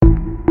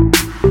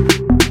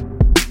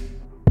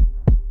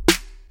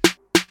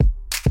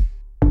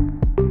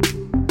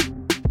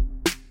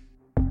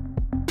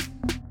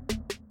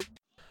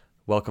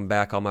Welcome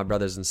back, all my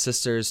brothers and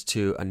sisters,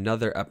 to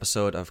another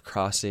episode of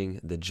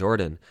Crossing the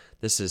Jordan.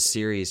 This is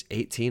Series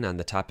 18 on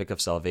the topic of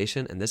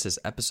salvation, and this is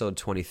Episode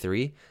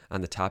 23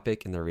 on the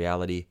topic and the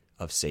reality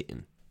of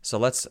Satan. So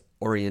let's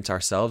orient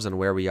ourselves on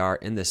where we are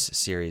in this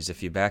series.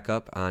 If you back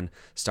up on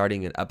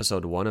starting in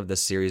Episode 1 of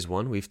this Series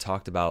 1, we've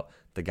talked about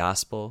the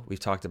gospel. We've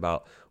talked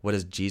about what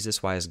is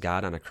Jesus, why is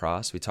God on a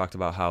cross. We talked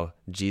about how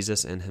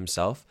Jesus in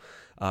himself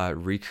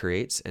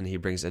recreates and he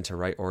brings into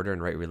right order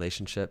and right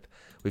relationship.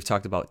 We've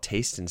talked about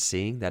taste and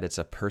seeing, that it's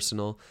a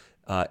personal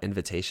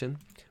invitation.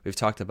 We've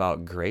talked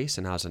about grace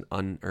and how it's an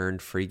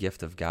unearned free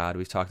gift of God.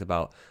 We've talked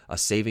about a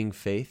saving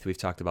faith. We've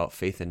talked about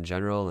faith in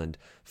general and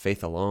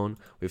faith alone.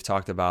 We've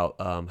talked about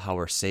how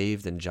we're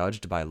saved and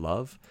judged by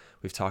love.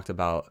 We've talked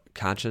about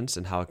conscience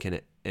and how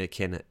it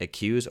can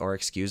accuse or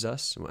excuse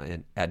us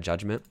at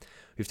judgment.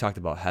 We've talked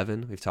about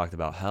heaven. We've talked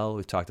about hell.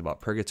 We've talked about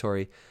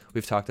purgatory.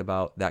 We've talked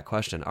about that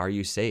question, are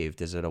you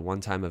saved? Is it a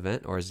one-time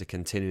event or is it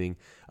continuing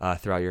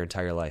throughout your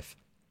entire life?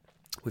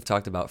 We've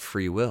talked about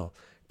free will,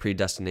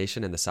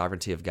 predestination, and the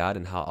sovereignty of God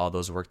and how all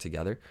those work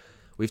together.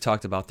 We've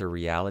talked about the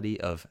reality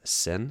of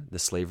sin, the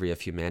slavery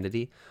of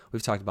humanity.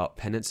 We've talked about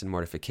penance and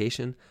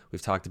mortification.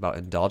 We've talked about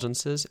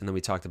indulgences, and then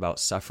we talked about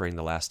suffering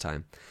the last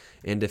time.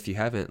 And if you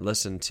haven't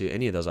listened to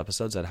any of those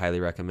episodes, I'd highly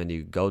recommend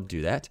you go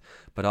do that.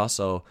 But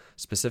also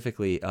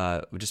specifically,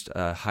 just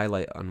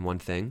highlight on one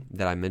thing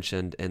that I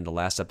mentioned in the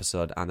last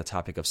episode on the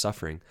topic of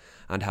suffering,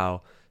 on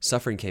how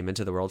suffering came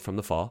into the world from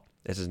the fall.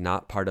 It is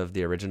not part of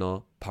the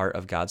original part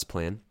of God's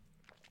plan.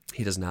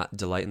 He does not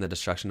delight in the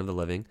destruction of the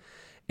living.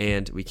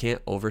 And we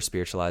can't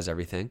over-spiritualize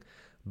everything,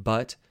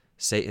 but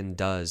Satan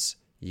does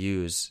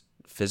use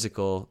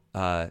physical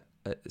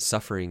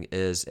suffering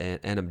is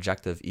an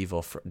objective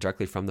evil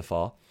directly from the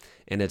fall,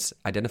 and it's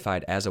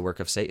identified as a work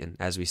of Satan,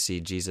 as we see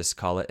Jesus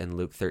call it in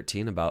Luke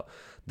 13 about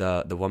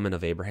the woman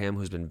of Abraham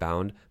who's been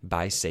bound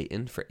by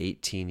Satan for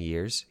 18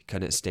 years,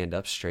 couldn't stand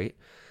up straight.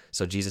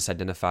 So Jesus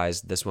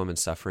identifies this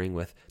woman's suffering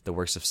with the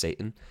works of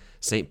Satan.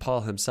 St. Paul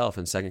himself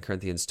in 2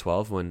 Corinthians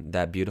 12, when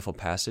that beautiful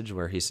passage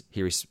where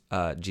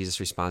Jesus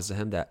responds to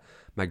him that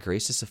my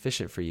grace is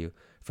sufficient for you,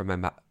 for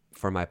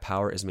my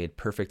power is made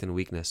perfect in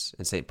weakness.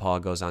 And St. Paul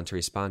goes on to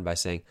respond by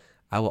saying,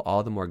 I will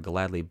all the more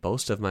gladly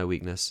boast of my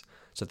weakness,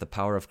 so that the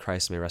power of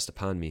Christ may rest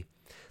upon me.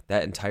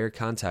 That entire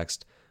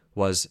context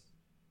was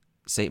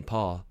St.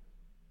 Paul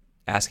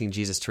asking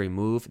Jesus to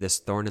remove this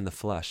thorn in the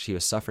flesh. He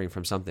was suffering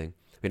from something.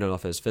 We don't know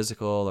if it was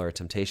physical or a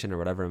temptation or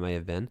whatever it may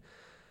have been,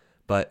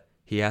 but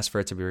he asked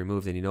for it to be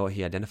removed, and you know what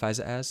he identifies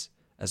it as?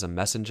 As a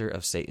messenger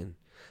of Satan.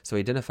 So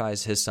he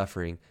identifies his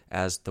suffering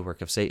as the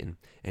work of Satan,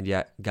 and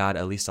yet God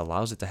at least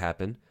allows it to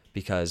happen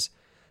because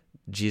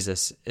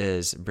Jesus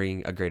is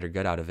bringing a greater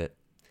good out of it.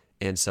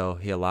 And so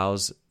he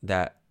allows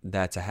that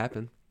to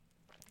happen,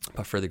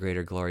 but for the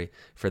greater glory,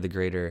 for the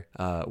greater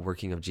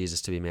working of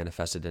Jesus to be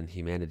manifested in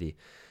humanity.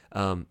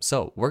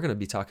 So we're going to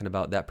be talking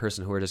about that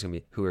person who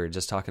we're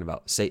just talking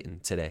about,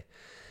 Satan, today.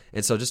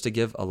 And so just to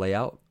give a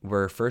layout,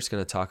 we're first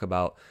going to talk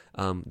about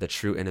the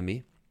true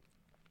enemy.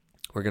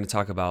 We're going to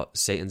talk about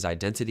Satan's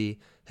identity,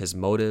 his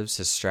motives,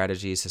 his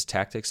strategies, his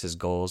tactics, his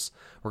goals.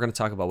 We're going to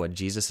talk about what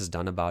Jesus has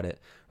done about it.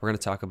 We're going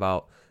to talk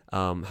about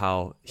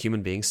how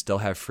human beings still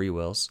have free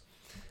wills,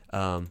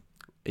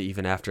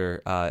 even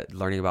after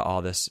learning about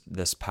all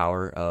this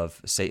power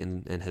of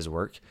Satan and his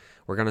work.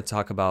 We're going to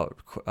talk about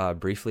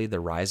briefly the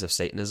rise of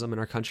Satanism in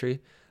our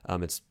country.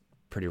 It's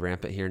pretty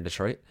rampant here in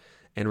Detroit.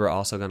 And we're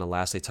also going to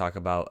lastly talk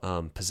about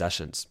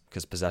possessions,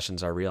 because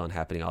possessions are real and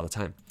happening all the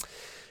time.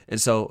 And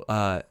so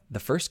the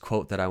first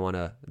quote that I want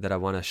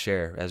to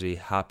share as we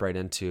hop right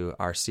into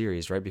our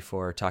series, right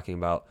before talking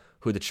about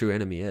who the true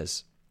enemy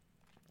is.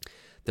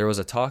 There was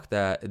a talk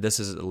that, this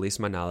is at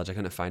least my knowledge, I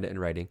couldn't find it in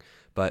writing,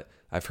 but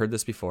I've heard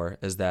this before,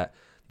 is that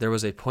there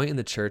was a point in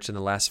the church in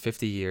the last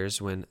 50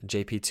 years when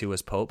JP2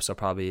 was Pope, so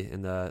probably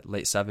in the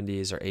late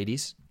 70s or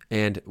 80s.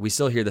 And we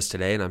still hear this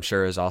today, and I'm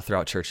sure is all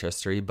throughout church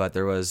history, but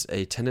there was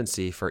a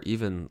tendency for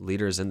even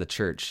leaders in the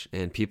church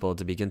and people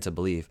to begin to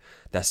believe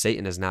that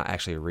Satan is not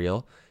actually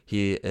real.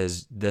 He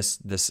is this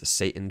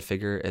Satan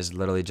figure is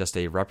literally just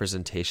a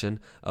representation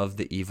of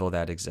the evil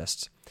that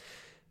exists.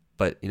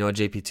 But you know what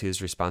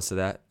JP2's response to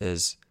that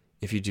is,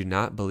 if you do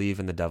not believe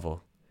in the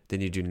devil,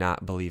 then you do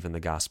not believe in the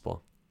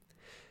gospel.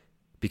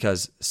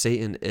 Because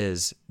Satan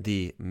is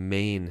the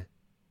main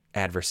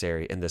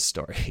adversary in this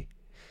story.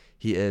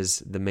 He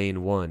is the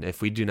main one.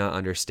 If we do not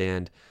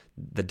understand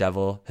the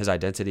devil, his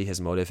identity, his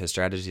motive, his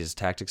strategy, his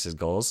tactics, his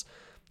goals,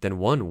 then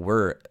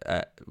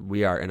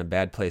we are in a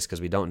bad place,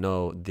 because we don't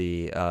know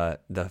the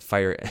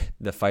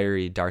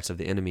fiery darts of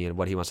the enemy and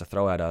what he wants to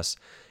throw at us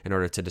in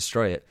order to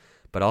destroy it.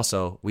 But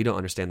also, we don't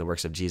understand the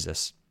works of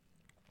Jesus.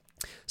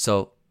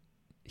 So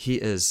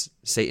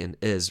Satan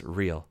is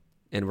real.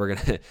 And we're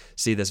going to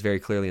see this very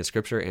clearly in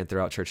Scripture and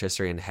throughout church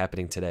history and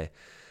happening today.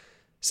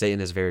 Satan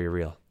is very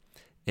real,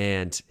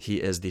 and he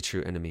is the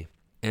true enemy.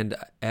 And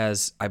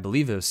as I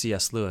believe it was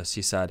C.S. Lewis,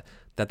 he said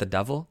that the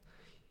devil,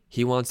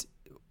 he wants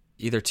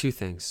either two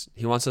things.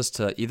 He wants us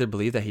to either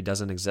believe that he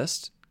doesn't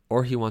exist,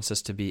 or he wants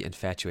us to be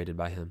infatuated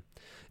by him.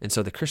 And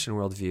so the Christian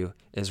worldview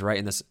is right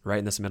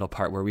in this middle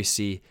part where we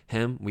see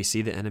him, we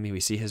see the enemy,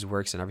 we see his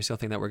works, and every single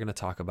thing that we're going to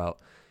talk about.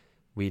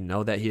 We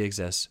know that he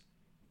exists,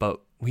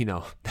 but we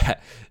know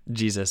that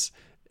Jesus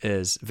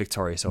is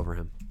victorious over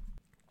him.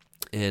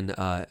 And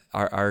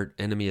our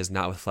enemy is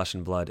not with flesh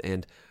and blood.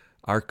 And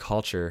our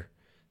culture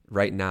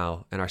right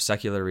now and our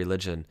secular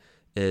religion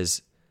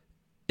is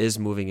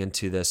moving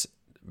into this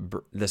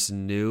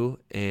new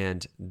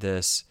and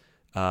this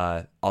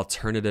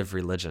alternative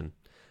religion.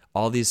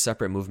 All these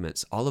separate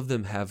movements, all of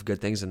them have good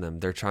things in them.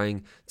 They're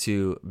trying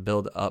to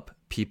build up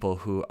people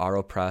who are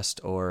oppressed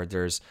or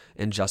there's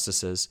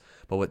injustices.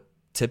 But what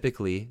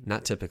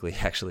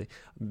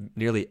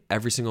nearly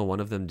every single one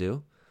of them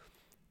do,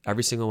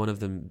 every single one of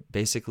them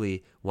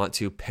basically want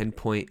to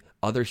pinpoint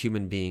other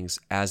human beings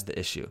as the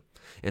issue.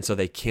 And so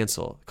they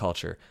cancel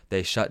culture.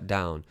 They shut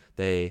down.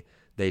 They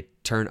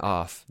turn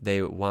off.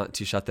 They want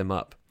to shut them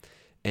up.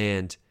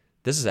 And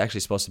this is actually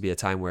supposed to be a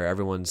time where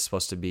everyone's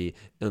supposed to be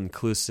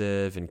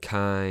inclusive and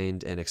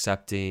kind and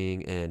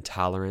accepting and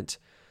tolerant.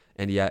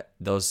 And yet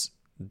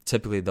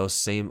typically those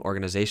same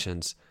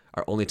organizations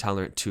are only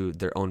tolerant to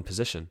their own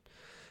position.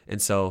 And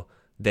so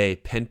they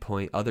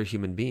pinpoint other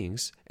human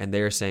beings, and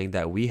they are saying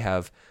that we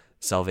have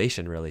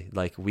salvation, really.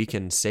 Like, we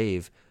can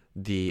save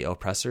the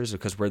oppressors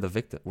because we're the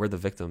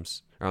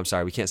victims. Or I'm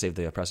sorry, we can't save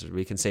the oppressors.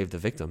 We can save the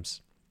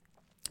victims.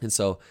 And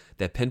so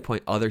they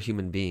pinpoint other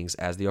human beings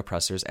as the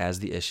oppressors, as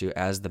the issue,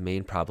 as the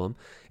main problem.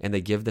 And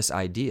they give this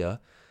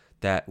idea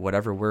that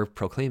whatever we're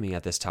proclaiming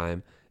at this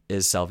time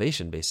is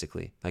salvation,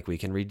 basically. Like, we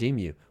can redeem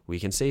you. We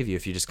can save you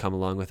if you just come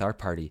along with our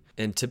party.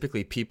 And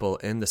typically people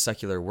in the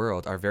secular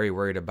world are very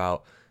worried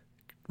about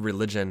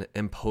religion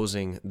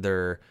imposing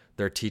their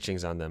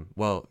teachings on them.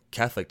 Well,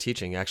 Catholic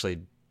teaching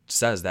actually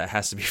says that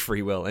has to be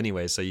free will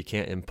anyway, so you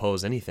can't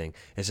impose anything.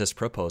 It's just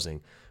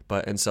proposing.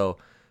 And so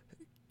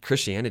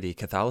Christianity,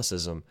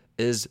 Catholicism,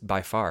 is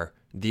by far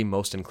the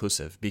most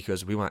inclusive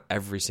because we want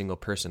every single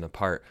person a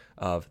part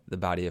of the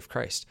body of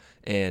Christ.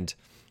 And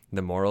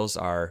the morals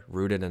are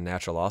rooted in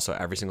natural law, so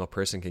every single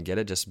person can get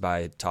it just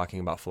by talking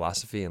about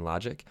philosophy and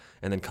logic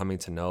and then coming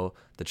to know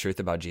the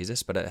truth about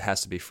Jesus, but it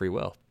has to be free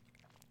will.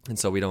 And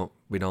so we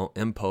don't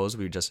impose,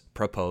 we just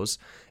propose,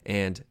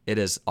 and it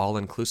is all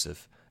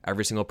inclusive.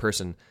 Every single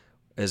person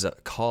is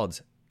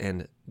called,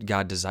 and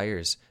God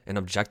desires and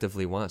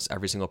objectively wants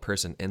every single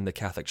person in the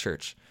Catholic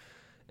Church.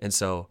 And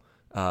so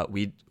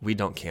we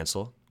don't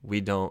cancel,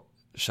 we don't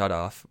shut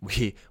off,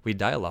 we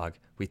dialogue,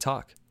 we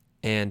talk,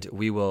 and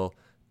we will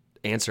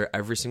answer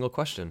every single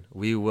question.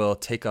 We will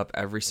take up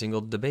every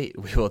single debate.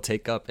 We will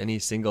take up any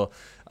single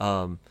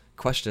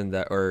question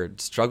or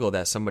struggle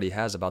that somebody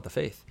has about the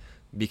faith.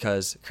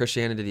 Because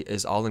Christianity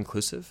is all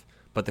inclusive,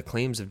 but the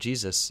claims of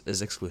Jesus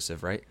is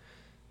exclusive, right?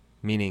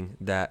 Meaning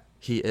that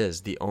he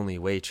is the only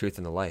way, truth,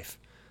 and the life.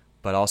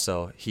 But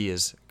also he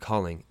is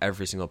calling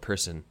every single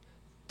person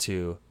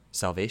to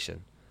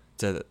salvation,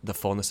 to the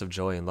fullness of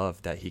joy and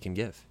love that he can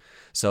give.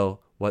 So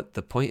what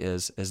the point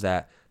is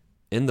that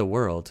in the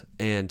world,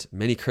 and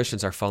many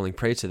Christians are falling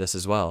prey to this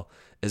as well,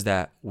 is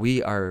that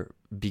we are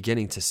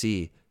beginning to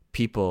see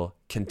people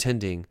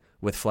contending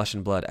with flesh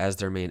and blood as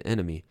their main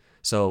enemy.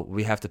 So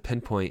we have to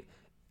pinpoint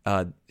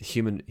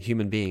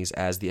human beings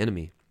as the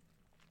enemy.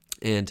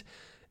 And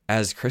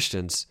as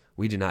Christians,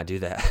 we do not do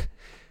that.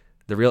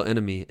 The real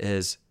enemy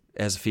is,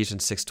 as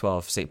Ephesians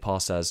 6:12, St.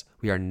 Paul says,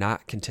 we are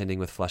not contending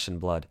with flesh and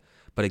blood,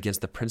 but against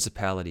the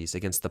principalities,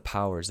 against the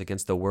powers,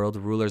 against the world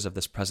rulers of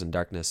this present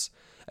darkness,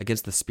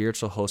 against the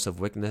spiritual hosts of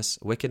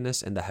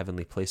wickedness in the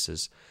heavenly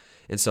places.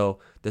 And so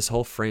this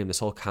whole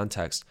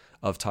context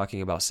of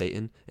talking about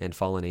Satan and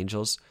fallen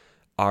angels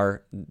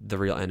are the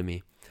real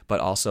enemy. But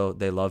also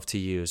they love to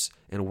use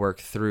and work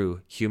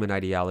through human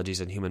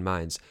ideologies and human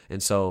minds.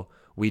 And so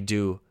we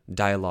do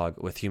dialogue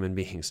with human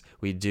beings.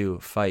 We do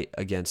fight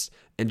against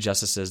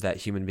injustices that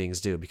human beings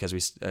do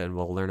because and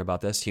we'll learn about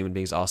this, human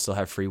beings also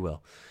have free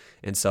will.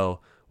 And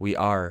so we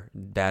are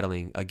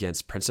battling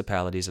against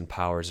principalities and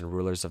powers and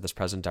rulers of this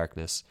present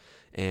darkness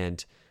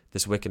and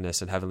this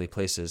wickedness in heavenly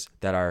places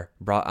that are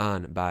brought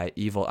on by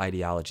evil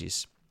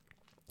ideologies.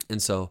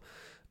 And so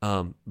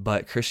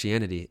but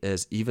Christianity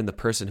is even the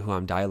person who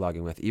I'm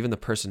dialoguing with, even the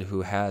person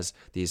who has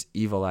these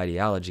evil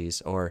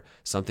ideologies or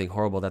something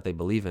horrible that they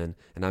believe in,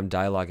 and I'm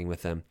dialoguing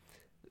with them,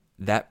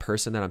 that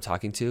person that I'm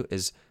talking to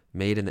is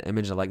made in the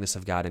image and likeness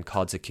of God and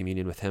called to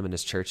communion with him and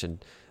his church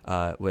and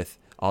with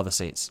all the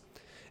saints.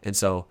 And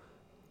so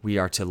we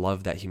are to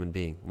love that human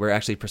being. We're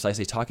actually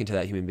precisely talking to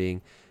that human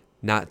being,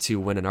 not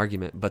to win an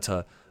argument, but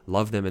to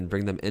love them and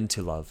bring them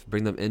into love,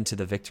 bring them into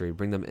the victory,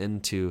 bring them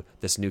into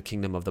this new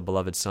kingdom of the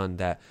beloved Son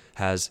that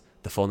has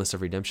the fullness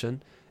of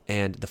redemption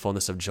and the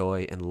fullness of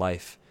joy and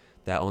life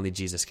that only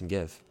Jesus can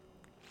give.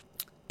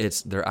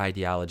 It's their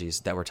ideologies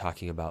that we're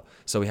talking about.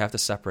 So we have to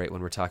separate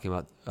when we're talking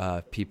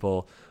about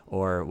people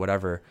or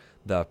whatever,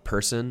 the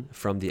person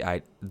from the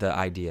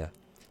idea.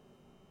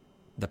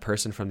 The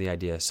person from the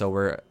idea. So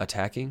we're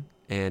attacking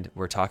and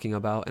we're talking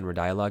about and we're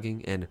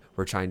dialoguing and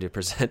we're trying to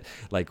present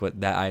like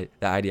what that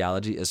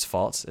ideology is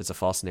false. It's a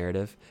false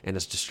narrative and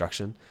it's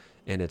destruction.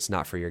 and it's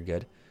not for your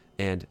good.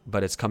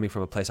 But it's coming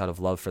from a place out of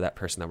love for that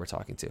person that we're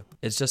talking to.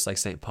 It's just like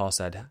St. Paul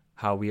said,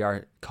 how we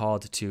are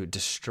called to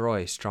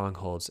destroy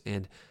strongholds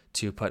and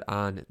to put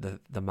on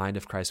the mind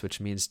of Christ, which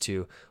means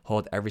to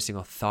hold every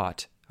single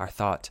thought, our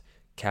thought,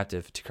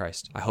 captive to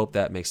Christ. I hope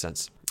that makes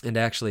sense. And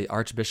actually,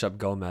 Archbishop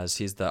Gomez,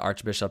 he's the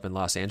Archbishop in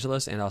Los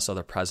Angeles and also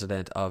the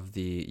president of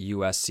the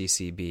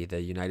USCCB,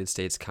 the United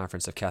States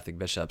Conference of Catholic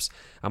Bishops.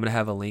 I'm going to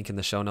have a link in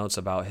the show notes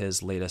about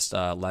his latest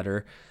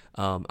letter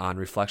on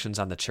reflections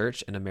on the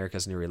church and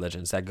America's new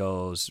religions. That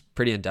goes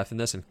pretty in depth in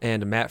this.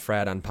 And Matt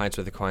Fradd on Pints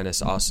with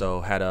Aquinas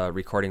also had a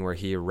recording where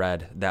he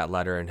read that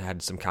letter and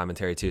had some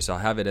commentary too. So I'll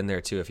have it in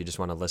there too if you just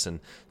want to listen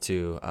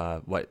to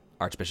what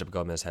Archbishop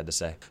Gomez had to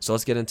say. So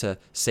let's get into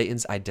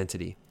Satan's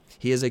identity.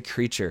 He is a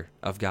creature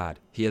of God.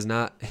 He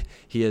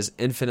is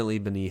infinitely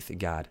beneath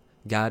God.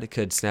 God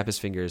could snap his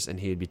fingers and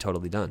he would be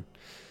totally done.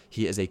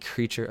 He is a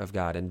creature of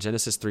God. In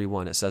Genesis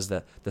 3:1, it says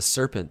that the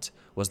serpent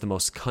was the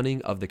most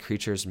cunning of the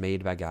creatures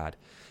made by God.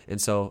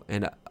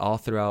 And all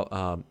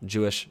throughout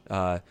Jewish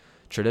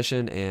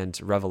tradition and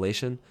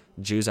revelation,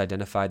 Jews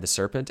identified the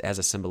serpent as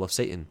a symbol of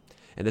Satan.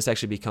 And this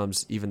actually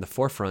becomes even the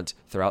forefront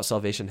throughout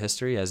salvation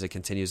history as it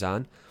continues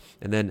on.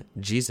 And then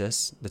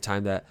Jesus, the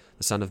time that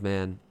the Son of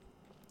Man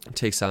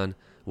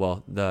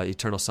the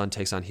eternal Son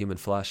takes on human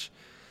flesh,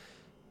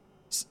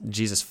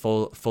 Jesus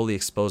fully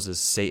exposes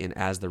Satan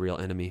as the real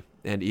enemy.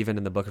 And even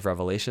in the book of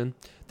Revelation,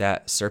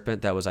 that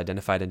serpent that was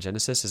identified in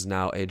Genesis is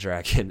now a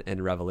dragon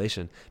in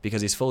Revelation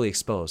because he's fully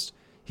exposed.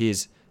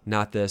 He's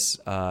not this,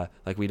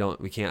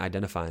 we can't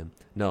identify him.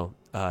 No,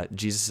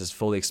 Jesus has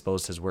fully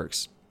exposed his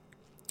works.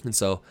 And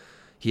so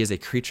he is a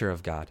creature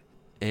of God.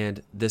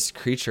 And this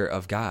creature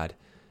of God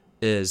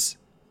is,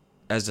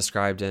 as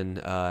described in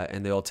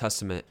the Old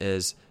Testament,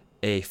 is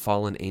a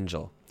fallen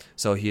angel.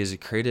 So he has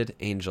created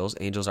angels.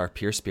 Angels are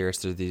pure spirits.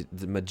 They're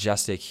the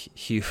majestic,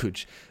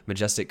 huge,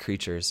 majestic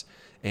creatures.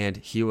 And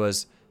he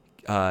was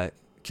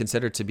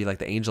considered to be like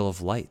the angel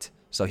of light.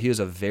 So he was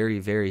a very,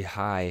 very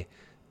high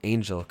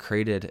angel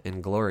created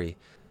in glory.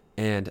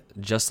 And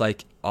just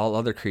like all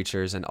other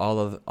creatures and all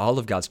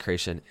of God's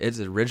creation, it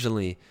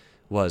originally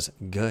was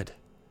good.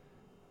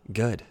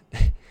 Good.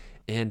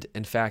 And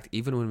in fact,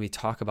 even when we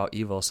talk about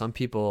evil, some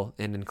people,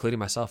 and including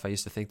myself, I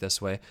used to think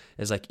this way,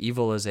 is like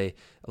evil is a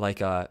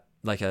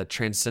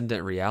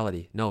transcendent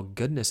reality. No,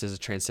 goodness is a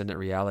transcendent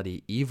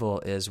reality. Evil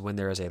is when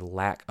there is a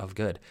lack of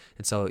good.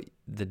 And so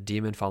the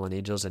demon, fallen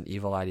angels, and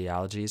evil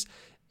ideologies,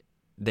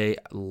 they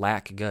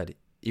lack good,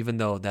 even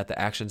though that the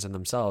actions in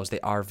themselves,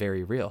 they are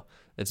very real.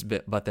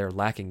 But they're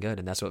lacking good,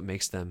 and that's what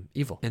makes them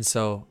evil. And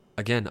so,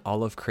 again,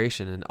 all of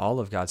creation and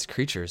all of God's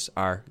creatures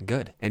are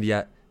good. And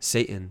yet,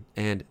 Satan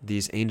and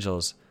these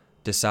angels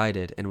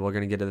decided, and we're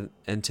going to get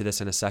into this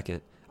in a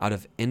second, out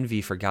of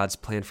envy for God's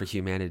plan for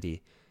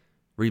humanity,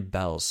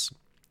 rebels,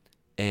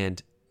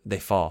 and they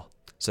fall.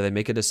 So they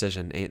make a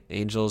decision.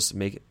 Angels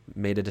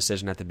made a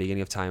decision at the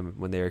beginning of time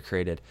when they were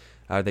created.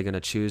 Are they going to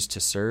choose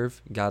to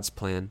serve God's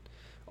plan,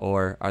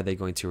 or are they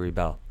going to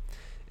rebel?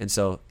 And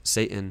so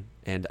Satan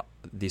and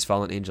these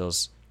fallen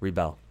angels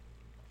rebel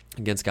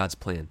against God's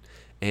plan.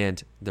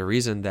 And the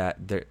reason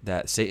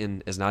that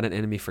Satan is not an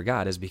enemy for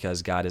God is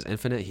because God is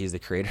infinite. He's the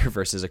creator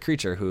versus a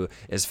creature who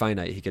is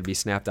finite. He could be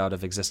snapped out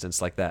of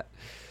existence like that.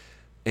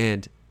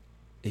 And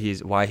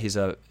why he's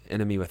an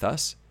enemy with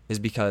us is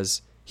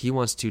because he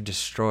wants to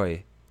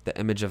destroy the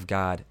image of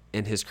God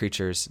in his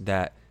creatures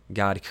that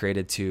God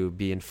created to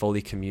be in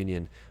fully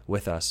communion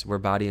with us. We're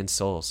body and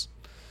souls.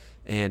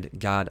 And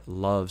God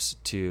loves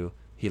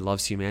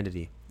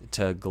humanity,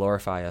 to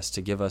glorify us,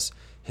 to give us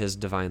his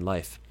divine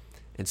life.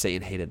 And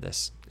Satan hated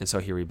this, and so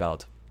he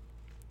rebelled.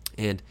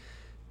 And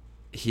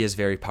he is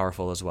very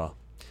powerful as well.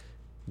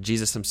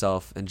 Jesus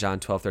himself in John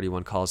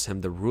 12:31 calls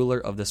him the ruler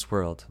of this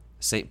world.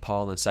 St.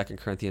 Paul in 2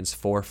 Corinthians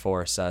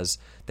 4:4 says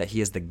that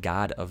he is the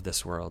God of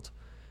this world.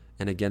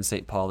 And again,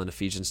 St. Paul in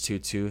Ephesians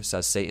 2:2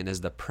 says Satan is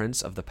the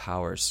prince of the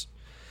powers.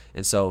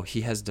 And so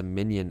he has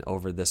dominion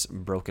over this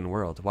broken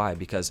world. Why?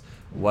 Because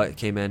what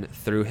came in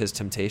through his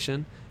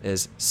temptation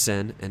is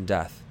sin and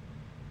death.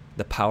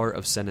 The power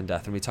of sin and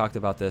death. And we talked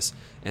about this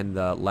in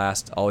the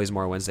last Always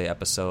More Wednesday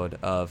episode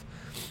of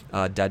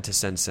Dead to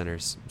Sin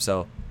Sinners.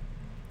 So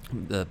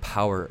the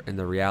power and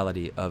the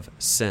reality of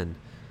sin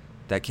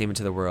that came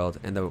into the world,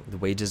 and the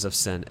wages of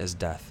sin is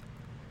death.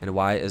 And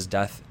why is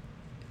death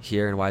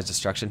here and why is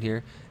destruction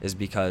here? Is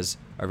because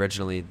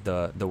originally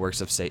the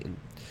works of Satan.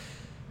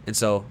 And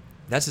so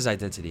that's his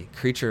identity,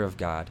 creature of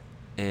God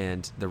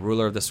and the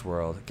ruler of this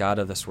world, God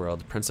of this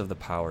world, prince of the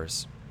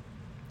powers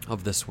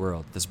of this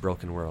world, this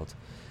broken world.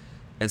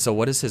 And so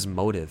what is his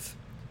motive?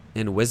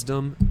 In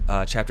Wisdom,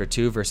 chapter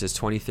 2, verses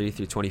 23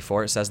 through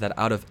 24, it says that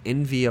out of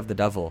envy of the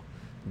devil,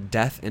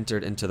 death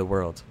entered into the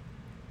world.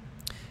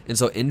 And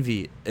so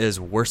envy is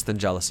worse than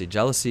jealousy.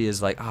 Jealousy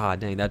is like,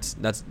 dang,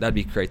 that'd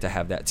be great to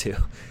have that too.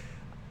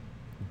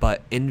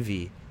 But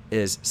envy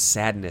is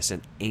sadness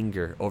and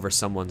anger over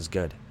someone's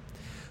good.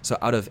 So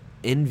out of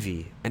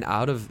envy, and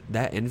out of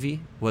that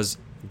envy was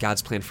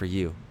God's plan for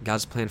you,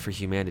 God's plan for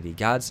humanity,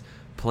 God's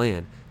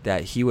plan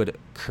that he would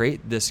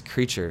create this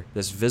creature,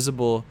 this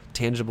visible,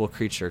 tangible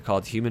creature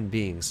called human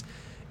beings,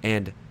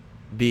 and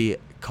be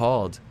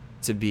called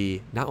to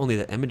be not only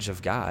the image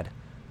of God,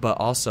 but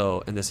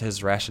also in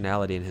his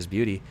rationality and his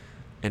beauty,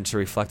 and to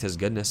reflect his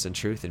goodness and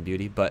truth and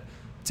beauty, but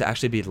to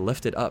actually be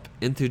lifted up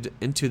into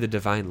the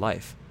divine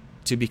life,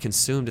 to be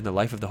consumed in the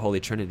life of the Holy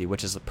Trinity,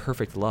 which is a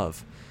perfect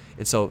love.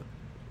 And so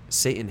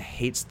Satan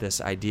hates this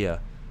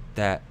idea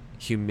that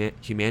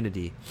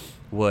humanity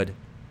would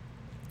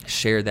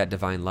share that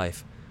divine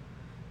life.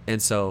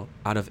 And so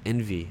out of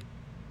envy,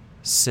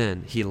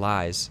 sin, he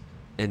lies,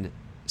 and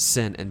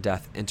sin and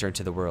death enter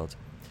into the world.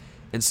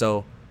 And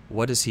so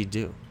what does he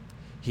do?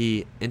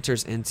 He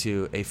enters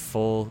into a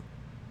full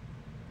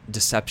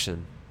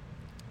deception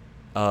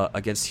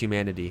against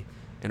humanity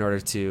in order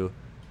to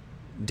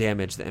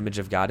damage the image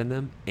of God in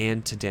them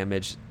and to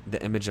damage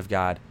the image of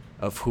God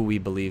of who we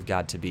believe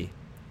God to be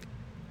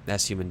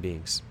as human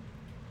beings.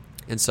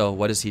 And so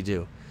what does he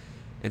do?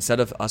 Instead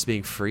of us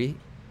being free,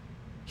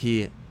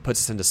 he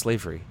puts us into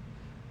slavery.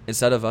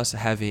 Instead of us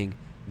having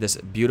this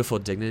beautiful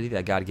dignity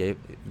that God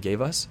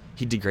gave us,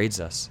 he degrades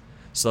us.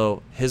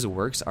 So his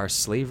works are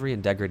slavery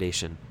and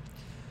degradation.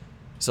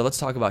 So let's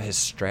talk about his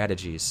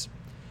strategies.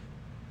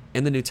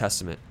 In the New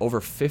Testament,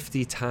 over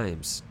 50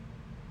 times,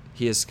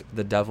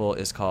 the devil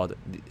is called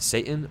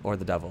Satan or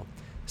the devil.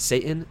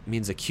 Satan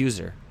means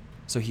accuser,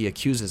 so he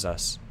accuses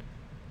us.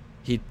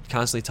 He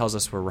constantly tells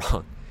us we're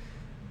wrong.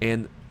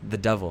 And the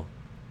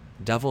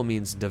devil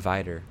means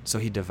divider, so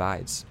he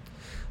divides.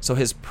 So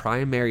his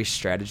primary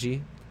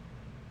strategy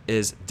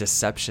is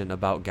deception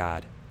about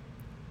God.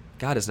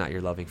 God is not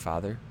your loving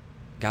Father.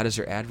 God is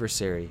your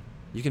adversary.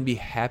 You can be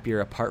happier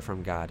apart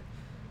from God.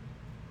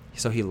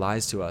 So he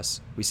lies to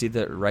us. We see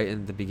that right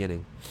in the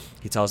beginning.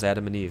 He tells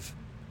Adam and Eve,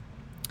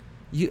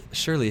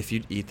 surely if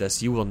you eat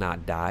this, you will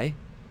not die.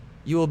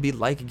 You will be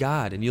like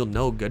God, and you'll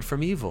know good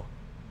from evil.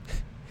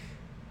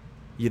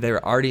 They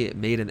were already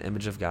made in the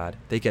image of God.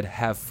 They could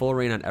have full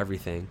reign on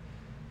everything.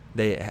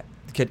 They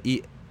could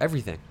eat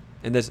everything.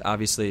 And this,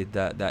 obviously,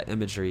 that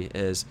imagery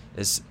is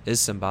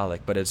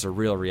symbolic, but it's a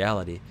real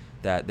reality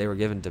that they were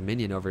given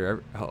dominion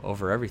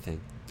over everything,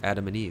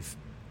 Adam and Eve.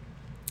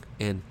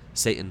 And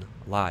Satan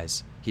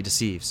lies. He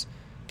deceives.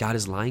 God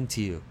is lying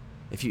to you.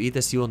 If you eat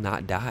this, you will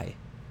not die.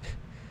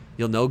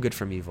 You'll know good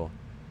from evil.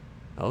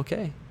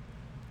 Okay.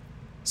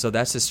 So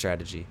that's his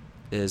strategy,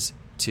 is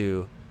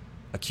to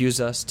accuse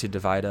us, to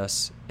divide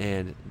us,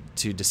 and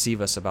to deceive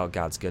us about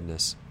God's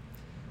goodness.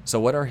 So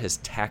what are his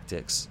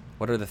tactics?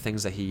 What are the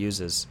things that he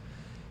uses?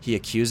 He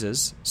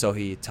accuses, so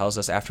he tells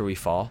us after we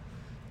fall,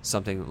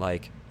 something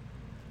like,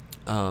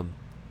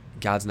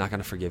 God's not going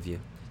to forgive you.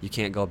 You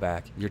can't go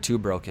back. You're too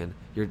broken.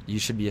 You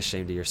should be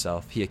ashamed of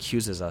yourself. He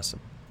accuses us.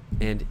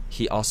 And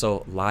he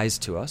also lies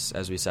to us,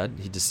 as we said.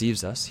 He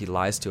deceives us. He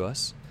lies to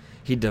us.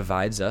 He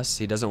divides us.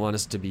 He doesn't want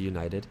us to be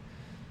united.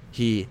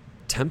 He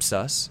tempts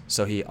us,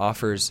 so he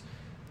offers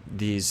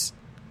these,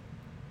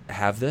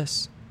 have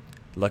this,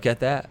 look at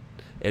that.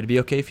 It'd be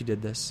okay if you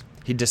did this.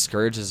 He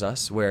discourages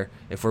us, where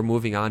if we're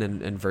moving on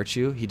in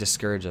virtue, he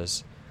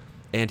discourages.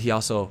 And he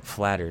also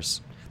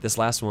flatters. This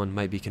last one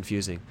might be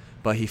confusing,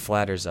 but he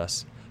flatters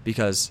us.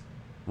 Because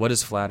what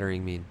does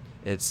flattering mean?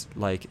 It's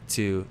like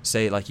to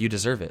say, like, you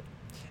deserve it.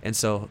 And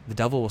so the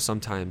devil will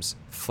sometimes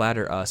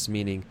flatter us,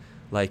 meaning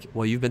like,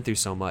 well, you've been through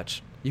so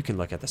much. You can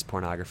look at this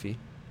pornography.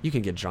 You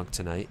can get drunk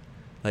tonight.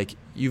 Like,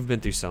 you've been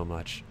through so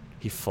much.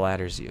 He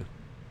flatters you.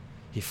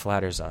 He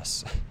flatters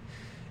us.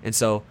 And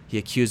so he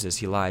accuses,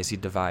 he lies, he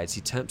divides,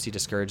 he tempts, he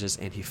discourages,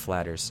 and he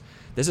flatters.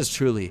 This is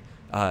truly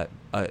a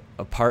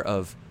part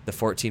of the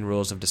 14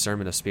 rules of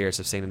discernment of spirits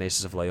of St.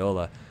 Ignatius of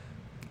Loyola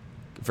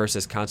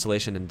versus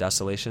consolation and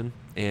desolation,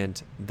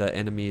 and the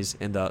enemies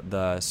and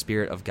the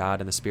spirit of God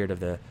and the spirit of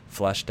the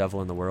flesh,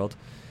 devil, in the world.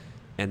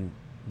 And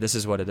this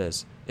is what it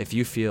is. If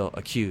you feel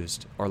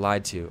accused or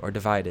lied to or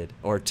divided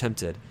or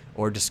tempted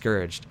or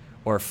discouraged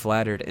or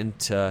flattered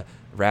into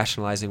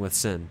rationalizing with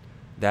sin,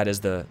 that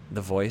is the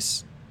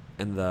voice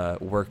and the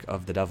work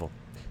of the devil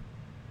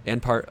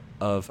and part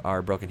of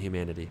our broken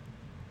humanity.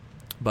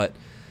 But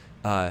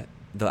the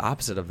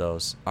opposite of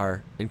those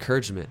are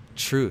encouragement,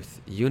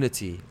 truth,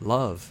 unity,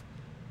 love,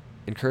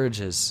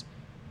 encourages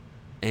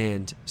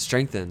and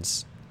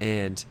strengthens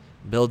and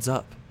builds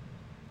up.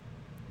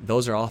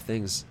 Those are all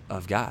things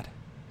of God.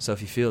 So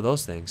if you feel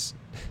those things,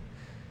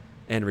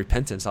 and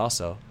repentance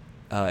also,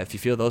 if you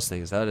feel those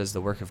things, that is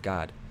the work of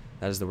God.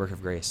 That is the work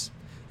of grace.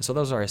 And so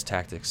those are his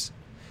tactics.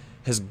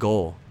 His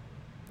goal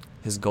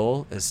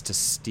is to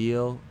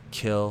steal,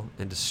 kill,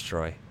 and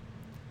destroy.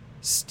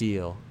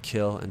 Steal,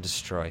 kill, and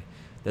destroy.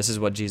 This is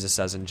what Jesus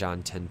says in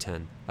John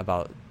 10:10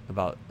 about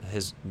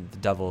the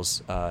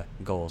devil's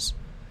goals.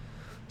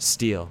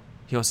 Steal.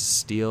 He wants to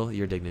steal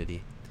your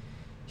dignity.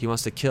 He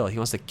wants to kill. He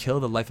wants to kill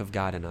the life of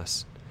God in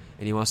us.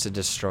 And he wants to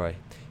destroy.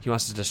 He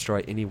wants to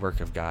destroy any work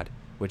of God,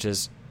 which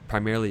is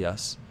primarily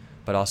us,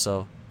 but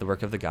also the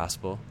work of the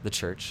gospel, the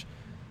church,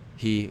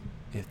 the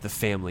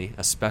family,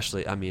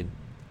 especially,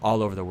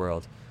 all over the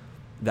world.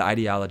 the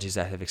ideologies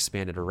that have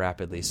expanded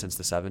rapidly since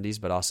the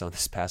 70s, but also in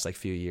this past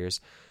few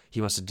years.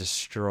 He wants to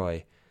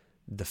destroy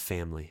the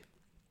family,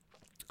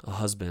 a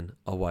husband,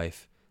 a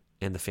wife,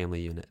 and the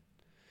family unit.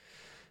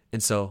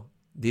 And so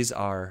these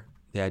are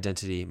the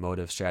identity,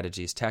 motive,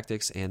 strategies,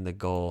 tactics, and the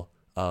goal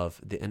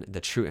of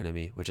the true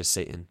enemy, which is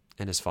Satan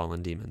and his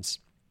fallen demons.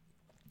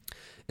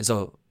 And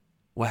so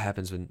what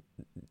happens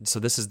so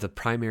this is the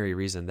primary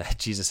reason that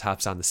Jesus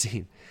hops on the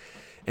scene.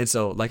 And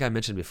so, like I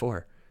mentioned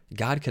before,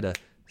 God could have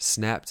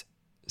snapped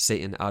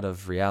Satan out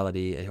of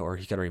reality, or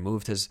he could have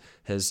removed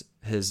his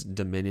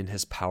dominion,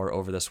 his power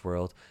over this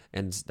world.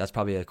 And that's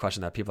probably a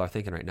question that people are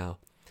thinking right now.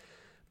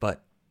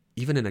 But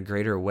even in a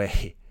greater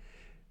way,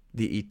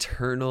 the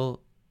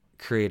eternal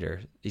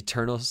creator,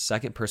 eternal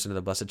second person of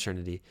the Blessed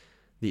Trinity,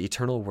 the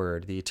eternal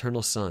Word, the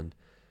eternal Son,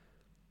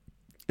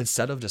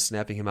 instead of just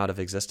snapping him out of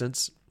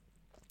existence,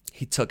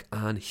 he took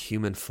on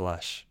human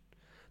flesh.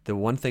 The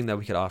one thing that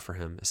we could offer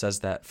him, it says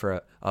that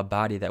for a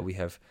body that we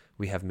have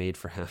made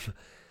for him,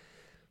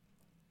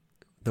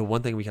 the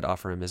one thing we could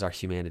offer him is our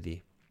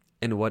humanity.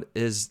 And what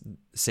is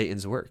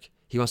Satan's work?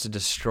 He wants to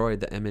destroy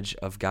the image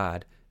of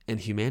God in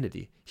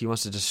humanity. He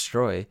wants to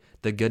destroy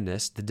the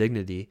goodness, the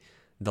dignity,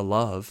 the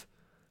love,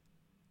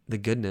 the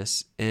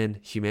goodness in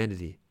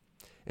humanity.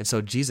 And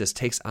so Jesus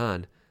takes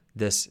on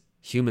this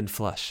human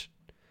flesh.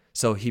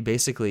 So he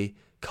basically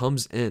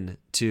comes in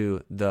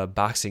to the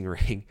boxing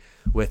ring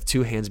with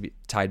two hands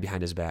tied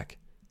behind his back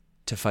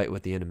to fight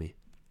with the enemy.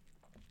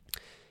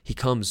 He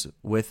comes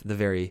with the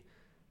very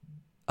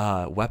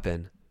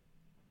weapon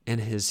in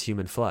his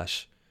human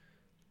flesh,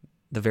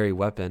 the very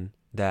weapon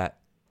that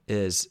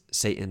is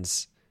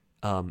Satan's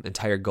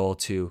entire goal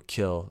to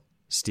kill,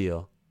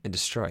 steal, and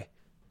destroy.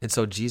 And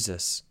so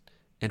Jesus,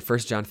 in 1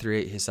 John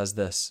 3:8, he says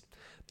this: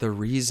 the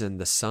reason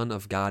the Son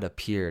of God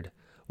appeared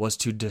was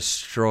to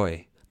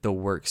destroy the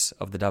works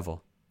of the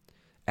devil.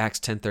 Acts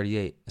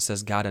 10:38, it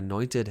says, God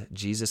anointed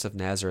Jesus of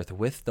Nazareth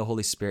with the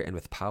Holy Spirit and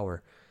with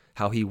power,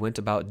 how he went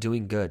about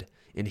doing good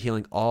and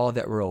healing all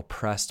that were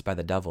oppressed by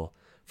the devil,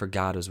 for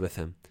God was with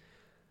him.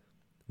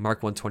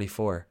 Mark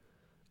 1:24,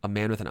 a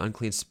man with an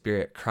unclean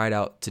spirit cried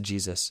out to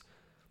Jesus,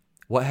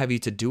 what have you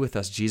to do with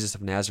us, Jesus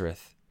of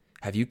Nazareth?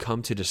 Have you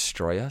come to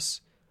destroy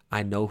us?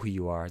 I know who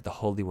you are, the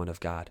Holy One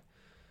of God.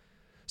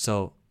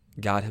 So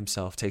God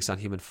himself takes on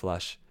human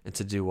flesh, and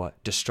to do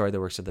what? Destroy the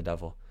works of the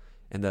devil.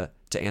 And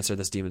to answer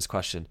this demon's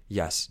question,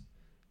 yes,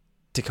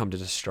 to come to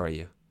destroy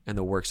you and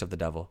the works of the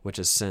devil, which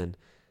is sin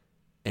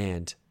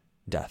and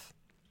death.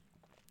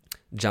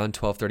 John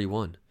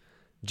 12:31,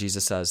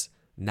 Jesus says,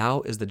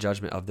 now is the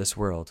judgment of this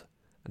world.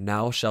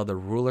 Now shall the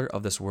ruler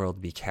of this world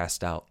be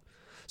cast out.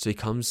 So he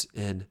comes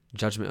in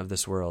judgment of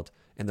this world,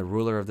 and the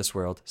ruler of this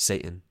world,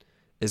 Satan,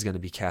 is going to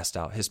be cast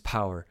out. His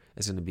power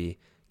is going to be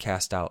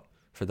cast out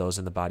for those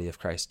in the body of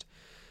Christ.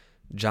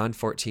 John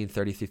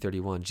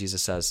 14:30-31,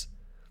 Jesus says,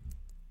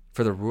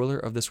 for the ruler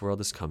of this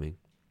world is coming.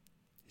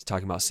 He's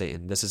talking about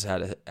Satan. This is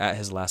at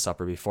his Last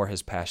Supper before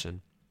his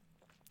passion.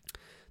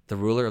 The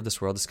ruler of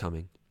this world is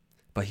coming,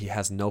 but he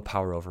has no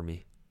power over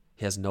me.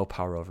 He has no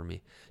power over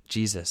me.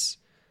 Jesus,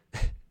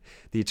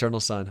 the eternal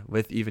Son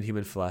with even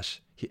human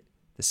flesh,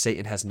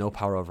 Satan has no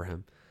power over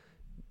him.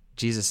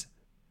 Jesus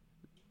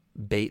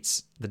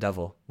baits the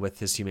devil with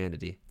his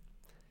humanity,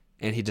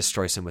 and he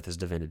destroys him with his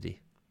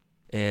divinity.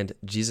 And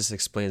Jesus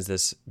explains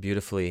this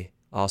beautifully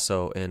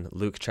also in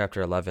Luke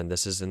chapter 11.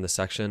 This is in the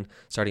section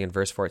starting in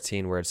verse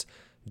 14 where it's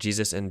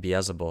Jesus and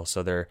Beelzebul.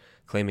 So they're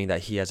claiming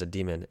that he has a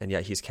demon, and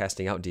yet he's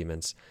casting out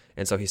demons.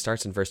 And so he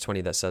starts in verse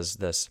 20 that says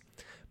this: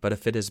 but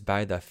if it is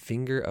by the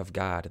finger of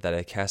God that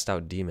I cast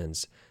out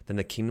demons, then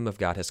the kingdom of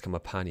God has come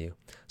upon you.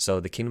 So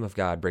the kingdom of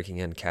God breaking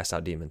in casts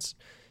out demons,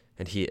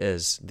 and he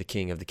is the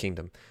king of the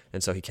kingdom.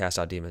 And so he casts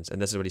out demons.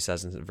 And this is what he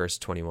says in verse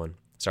 21,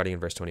 starting in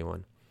verse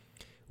 21.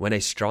 When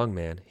a strong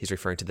man, he's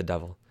referring to the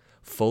devil,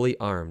 fully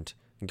armed,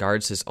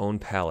 guards his own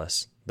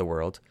palace, the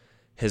world,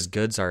 his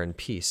goods are in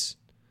peace.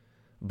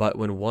 But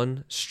when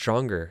one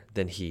stronger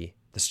than he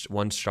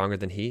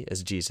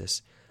is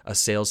Jesus,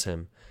 assails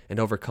him and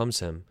overcomes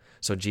him,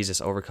 so Jesus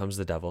overcomes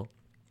the devil,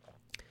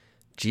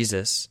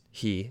 Jesus,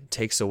 he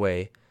takes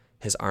away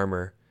his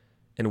armor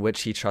in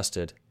which he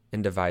trusted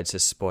and divides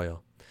his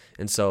spoil.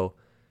 And so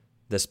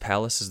this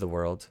palace is the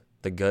world,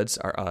 the goods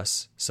are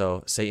us,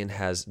 so Satan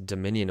has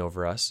dominion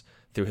over us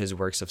through his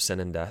works of sin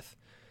and death.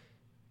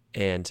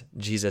 And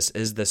Jesus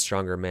is the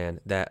stronger man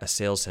that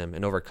assails him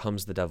and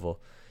overcomes the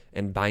devil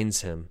and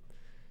binds him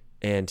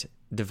and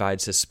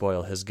divides his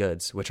spoil, his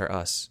goods, which are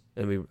us.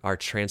 And we are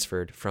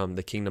transferred from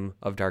the kingdom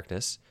of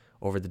darkness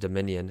over the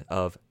dominion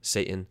of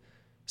Satan,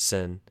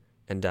 sin,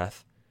 and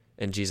death.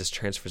 And Jesus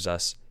transfers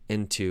us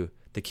into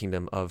the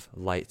kingdom of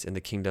light and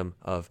the kingdom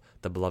of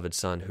the beloved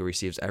Son, who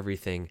receives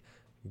everything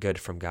good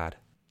from God.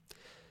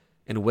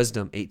 In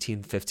Wisdom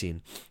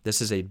 18:15, this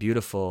is a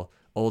beautiful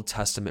Old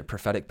Testament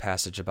prophetic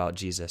passage about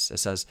Jesus. It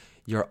says,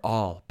 your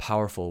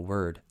all-powerful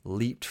word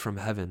leaped from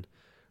heaven,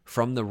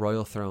 from the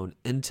royal throne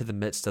into the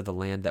midst of the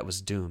land that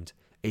was doomed,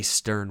 a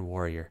stern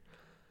warrior.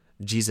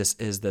 Jesus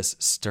is this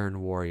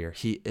stern warrior.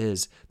 He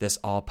is this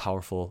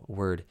all-powerful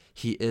word.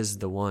 He is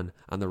the one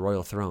on the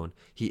royal throne.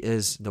 He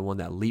is the one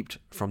that leaped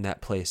from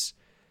that place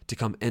to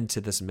come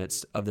into this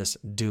midst of this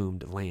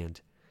doomed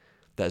land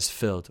that is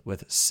filled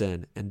with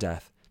sin and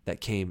death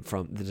that came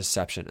from the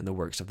deception and the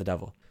works of the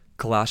devil.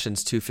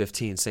 Colossians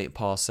 2:15, St.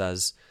 Paul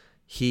says,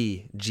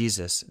 He,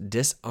 Jesus,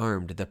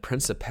 disarmed the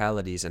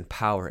principalities and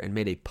power and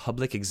made a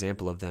public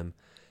example of them,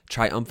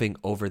 triumphing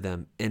over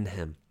them in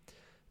him.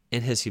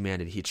 In his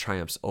humanity, he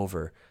triumphs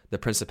over the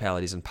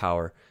principalities and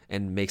power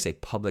and makes a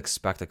public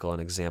spectacle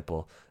and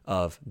example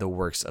of the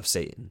works of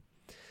Satan.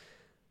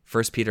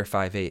 1 Peter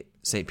 5:8,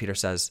 St. Peter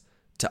says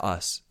to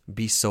us,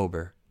 Be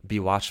sober, be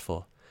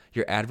watchful.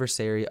 Your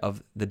adversary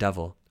of the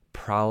devil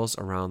prowls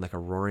around like a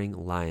roaring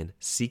lion,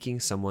 seeking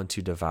someone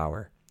to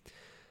devour.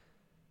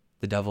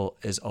 The devil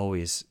is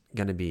always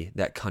going to be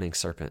that cunning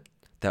serpent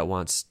that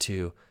wants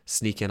to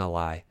sneak in a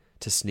lie,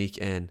 to sneak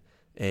in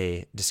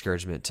a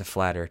discouragement, to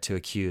flatter, to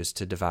accuse,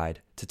 to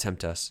divide, to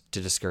tempt us,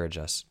 to discourage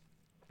us.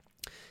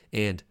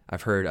 And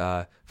I've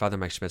heard Father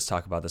Mike Schmitz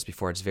talk about this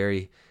before. It's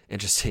very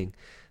interesting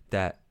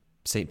that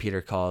St.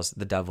 Peter calls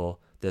the devil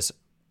this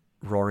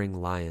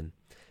roaring lion.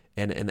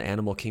 And in the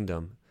animal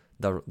kingdom,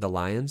 the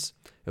lions,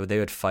 they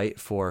would fight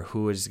for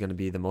who is going to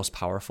be the most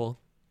powerful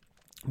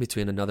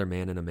between another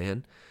man and a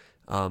man.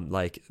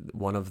 Like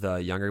one of the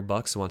younger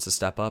bucks wants to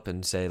step up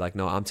and say, like,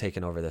 no, I'm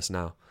taking over this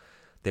now.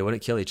 They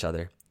wouldn't kill each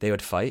other. They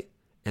would fight,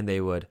 and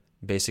they would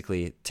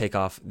basically take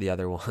off the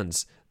other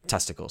one's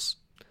testicles.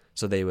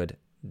 So they would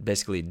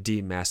basically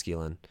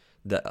demasculine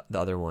the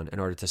other one in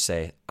order to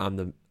say, I'm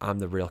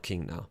the real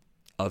king now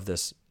of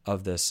this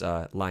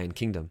lion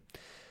kingdom.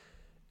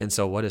 And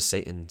so what is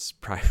Satan's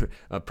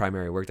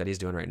primary work that he's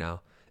doing right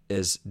now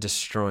is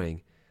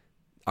destroying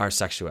our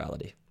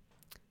sexuality.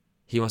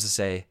 He wants to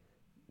say,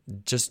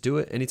 just do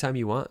it anytime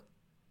you want.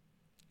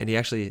 And he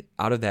actually,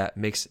 out of that,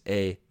 makes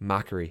a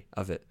mockery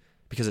of it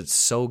because it's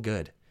so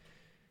good.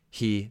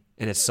 And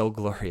it's so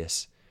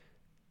glorious.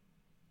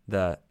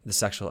 The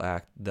sexual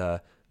act,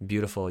 the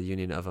beautiful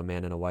union of a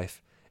man and a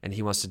wife. And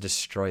he wants to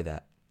destroy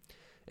that.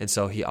 And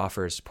so he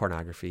offers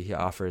pornography. He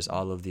offers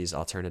all of these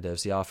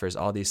alternatives. He offers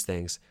all these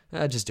things.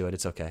 Just do it.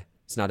 It's okay.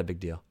 It's not a big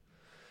deal.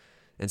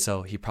 And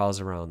so he prowls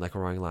around like a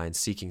roaring lion,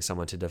 seeking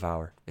someone to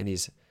devour. And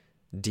he's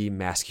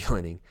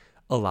demasculinating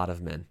a lot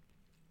of men.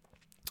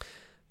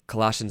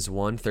 Colossians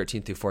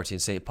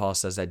 1:13-14, St. Paul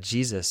says that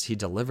Jesus, he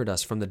delivered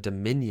us from the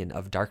dominion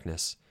of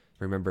darkness.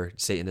 Remember,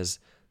 Satan is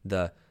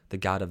the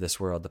god of this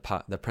world,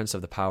 the prince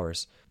of the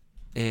powers.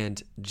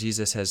 And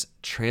Jesus has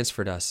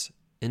transferred us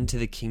into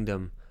the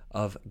kingdom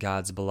of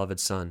God's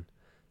beloved Son,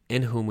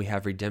 in whom we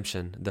have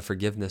redemption, the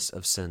forgiveness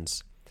of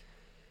sins.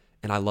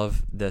 And I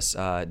love this,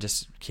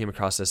 just came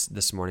across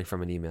this morning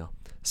from an email.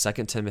 2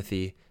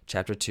 Timothy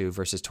chapter 2,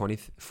 verses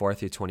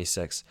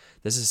 24-26.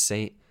 This is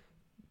St.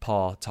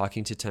 Paul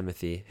talking to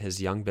Timothy,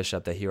 his young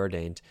bishop that he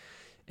ordained,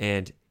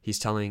 and he's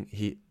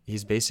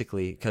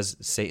basically, because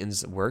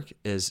Satan's work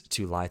is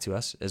to lie to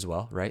us as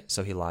well, right?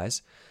 So he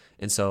lies.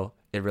 And so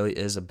it really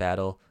is a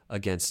battle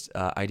against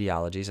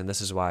ideologies, and this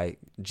is why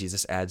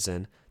Jesus adds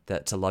in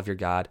that to love your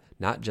God,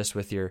 not just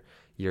with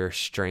your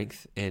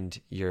strength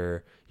and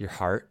your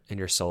heart and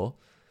your soul,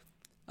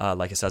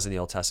 like it says in the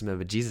Old Testament,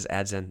 but Jesus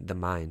adds in the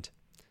mind,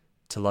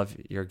 to love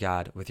your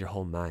God with your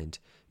whole mind,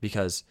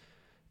 because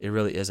it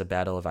really is a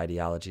battle of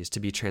ideologies, to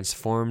be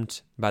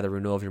transformed by the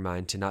renewal of your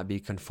mind, to not be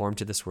conformed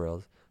to this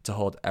world, to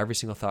hold every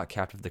single thought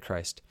captive to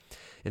Christ.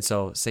 And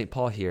so St.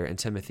 Paul here in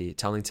Timothy,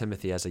 telling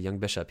Timothy as a young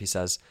bishop, he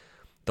says,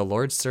 the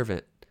Lord's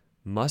servant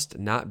must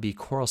not be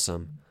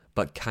quarrelsome,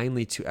 but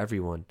kindly to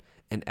everyone,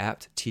 an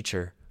apt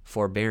teacher,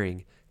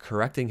 forbearing,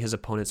 correcting his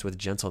opponents with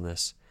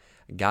gentleness.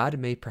 God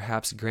may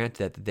perhaps grant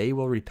that they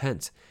will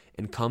repent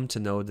and come to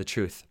know the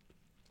truth,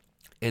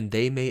 and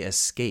they may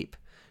escape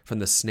from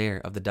the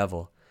snare of the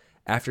devil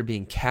after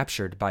being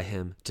captured by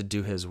him to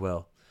do his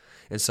will.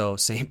 And so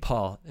St.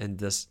 Paul, in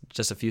this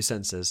just a few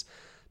sentences,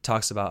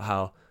 talks about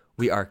how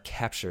we are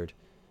captured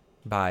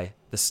by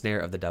the snare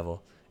of the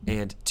devil,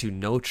 and to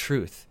know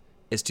truth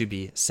is to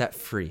be set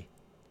free,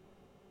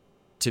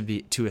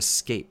 to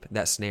escape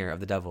that snare of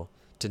the devil,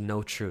 to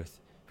know truth,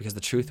 because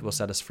the truth will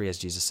set us free, as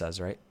Jesus says,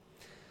 right?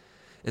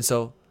 And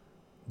so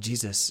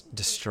Jesus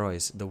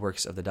destroys the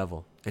works of the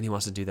devil, and he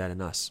wants to do that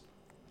in us.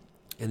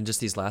 And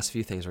just these last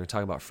few things, we're going to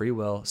talk about free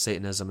will,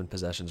 Satanism, and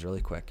possessions really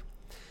quick.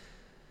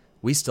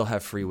 We still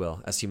have free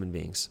will as human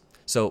beings.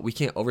 So we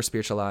can't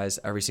over-spiritualize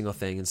every single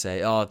thing and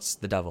say, oh, it's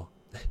the devil.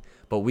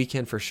 But we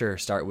can for sure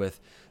start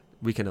with,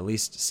 we can at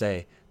least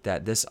say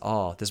that this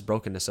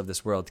brokenness of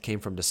this world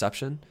came from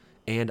deception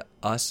and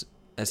us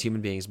as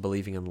human beings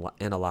believing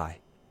in a lie.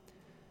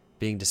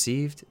 Being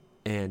deceived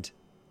and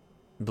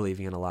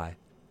believing in a lie.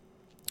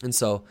 And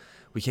so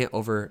we can't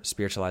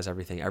over-spiritualize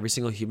everything. Every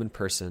single human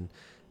person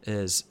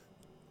has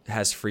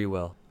free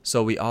will.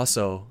 So we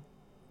also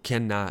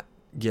cannot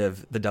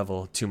give the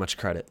devil too much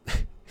credit.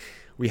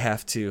 We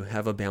have to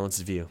have a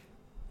balanced view.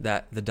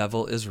 that the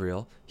devil is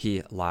real.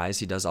 He lies.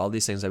 He does all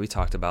these things that we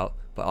talked about,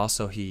 but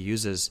also he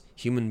uses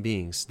human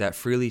beings that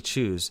freely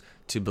choose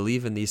to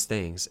believe in these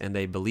things, and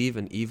they believe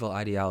in evil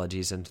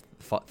ideologies and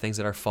things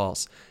that are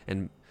false,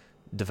 and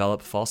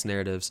develop false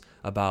narratives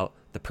about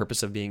the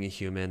purpose of being a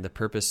human, the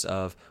purpose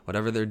of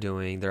whatever they're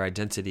doing, their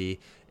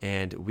identity,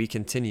 and we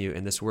continue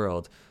in this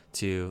world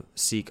to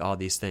seek all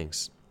these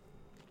things.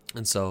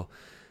 And so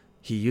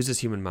he uses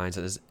human minds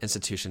and his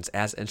institutions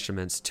as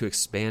instruments to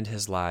expand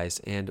his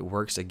lies and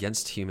works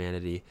against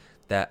humanity,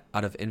 that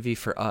out of envy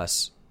for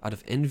us,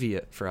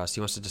 he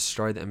wants to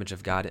destroy the image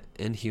of God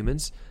in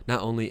humans,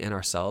 not only in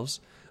ourselves,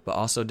 but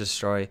also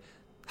destroy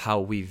how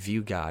we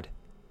view God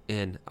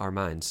in our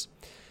minds.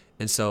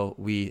 And so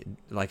we,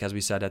 like as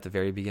we said at the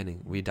very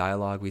beginning, we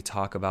dialogue, we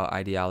talk about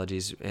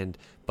ideologies,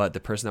 but the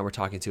person that we're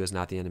talking to is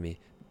not the enemy.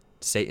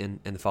 Satan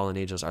and the fallen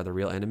angels are the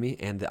real enemy,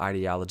 and the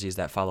ideologies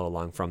that follow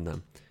along from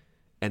them.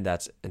 And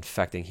that's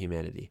infecting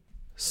humanity.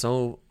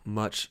 So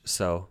much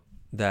so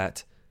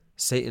that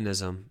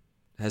Satanism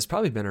has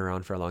probably been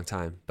around for a long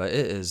time, but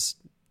it is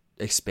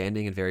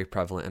expanding and very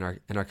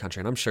prevalent in our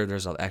country. And I'm sure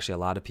there's actually a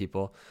lot of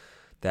people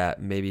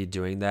that may be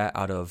doing that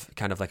out of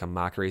kind of like a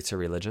mockery to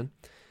religion.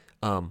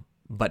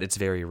 But it's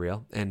very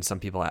real. And some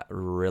people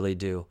really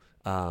do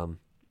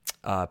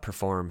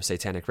perform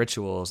satanic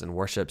rituals and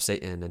worship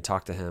Satan and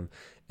talk to him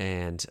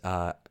and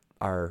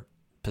are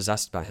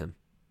possessed by him.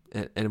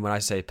 And when I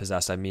say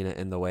possessed, I mean it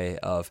in the way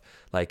of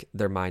like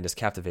their mind is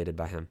captivated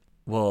by him.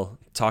 We'll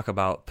talk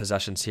about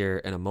possessions here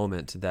in a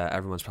moment that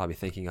everyone's probably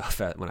thinking of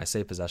when I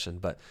say possession,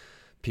 but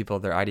people,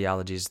 their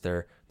ideologies,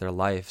 their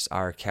lives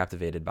are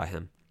captivated by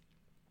him.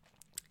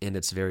 And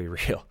it's very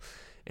real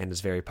and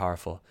it's very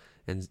powerful.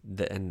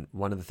 And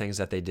one of the things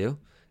that they do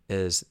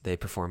is they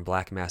perform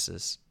black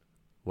masses.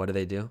 What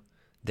do?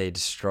 They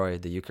destroy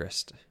the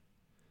Eucharist.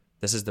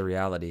 This is the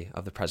reality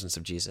of the presence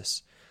of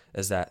Jesus,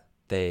 is that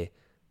they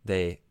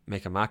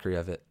make a mockery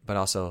of it, but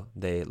also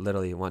they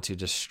literally want to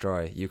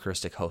destroy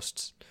Eucharistic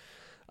hosts.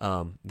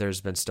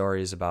 There's been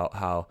stories about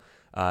how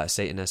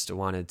Satanists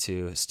wanted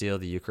to steal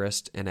the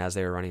Eucharist, and as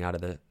they were running out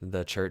of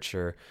the church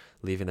or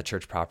leaving the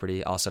church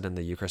property, all of a sudden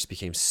the Eucharist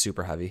became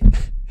super heavy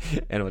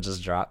and it would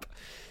just drop.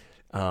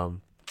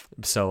 And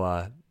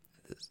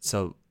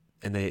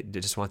they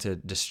just want to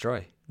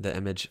destroy the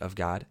image of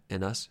God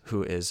in us,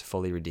 who is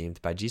fully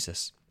redeemed by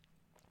Jesus.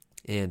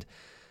 And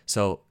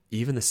so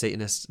even the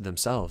Satanists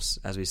themselves,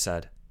 as we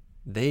said,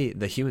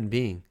 the human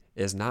being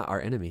is not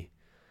our enemy.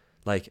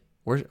 Like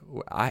we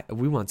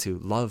want to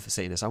love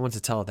Satanists. I want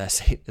to tell that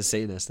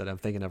Satanist that I'm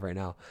thinking of right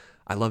now,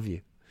 I love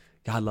you.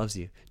 God loves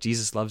you.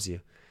 Jesus loves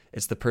you.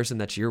 It's the person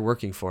that you're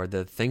working for,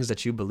 the things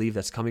that you believe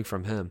that's coming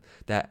from him,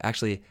 that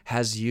actually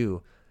has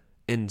you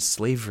in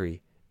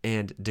slavery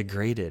and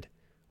degraded.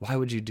 Why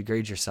would you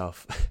degrade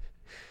yourself?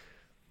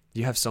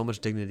 You have so much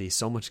dignity,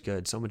 so much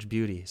good, so much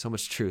beauty, so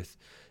much truth.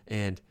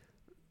 And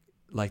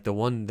like the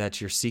one that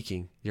you're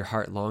seeking, your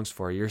heart longs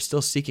for, you're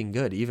still seeking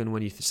good. Even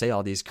when you say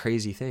all these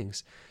crazy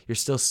things, you're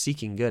still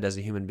seeking good as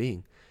a human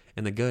being.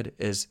 And the good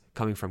is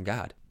coming from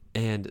God.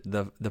 And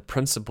the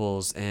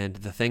principles and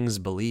the things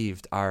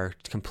believed are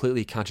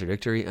completely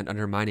contradictory and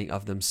undermining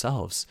of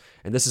themselves.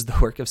 And this is the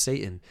work of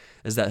Satan,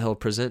 is that he'll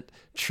present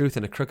truth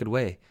in a crooked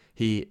way.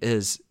 He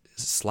is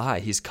sly.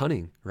 He's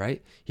cunning,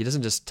 right? He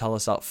doesn't just tell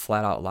us out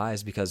flat out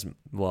lies because,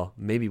 well,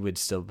 maybe we'd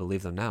still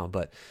believe them now,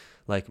 but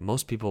like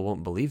most people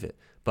won't believe it.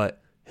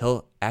 But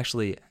he'll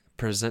actually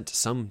present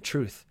some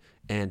truth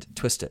and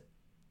twist it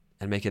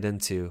and make it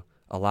into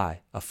a lie,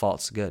 a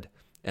false good.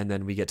 And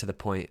then we get to the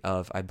point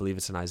of, I believe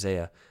it's in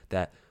Isaiah,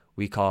 that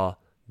we call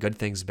good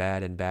things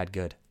bad and bad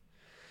good.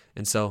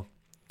 And so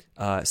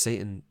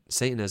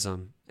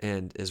Satanism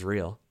is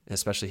real,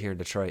 especially here in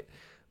Detroit.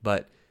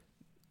 But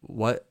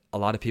what a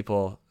lot of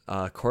people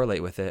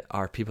correlate with it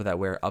are people that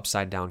wear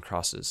upside down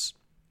crosses.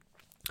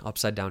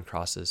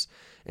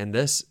 And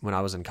this, when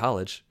I was in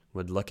college,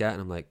 would look at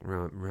and I'm like,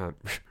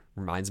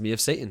 reminds me of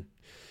Satan.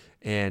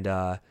 And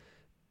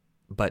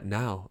but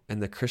now in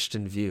the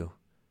Christian view,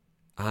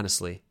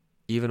 honestly,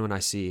 even when I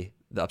see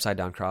the upside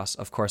down cross,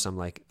 of course I'm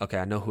like, okay,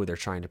 I know who they're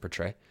trying to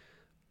portray.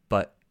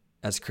 But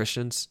as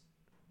Christians,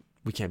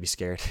 we can't be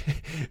scared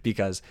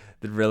because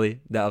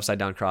really that upside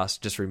down cross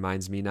just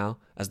reminds me now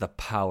as the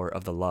power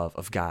of the love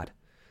of God.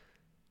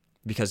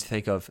 Because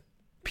think of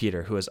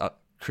Peter, who was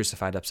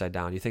crucified upside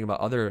down. You think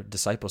about other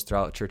disciples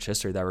throughout church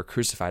history that were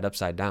crucified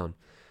upside down.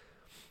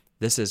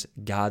 This is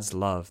God's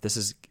love. This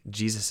is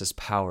Jesus's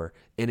power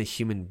in a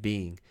human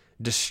being,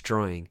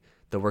 destroying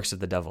the works of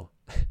the devil,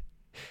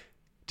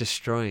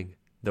 destroying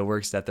the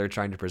works that they're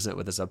trying to present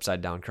with this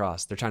upside down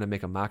cross. They're trying to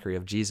make a mockery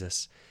of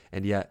Jesus.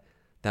 And yet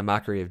that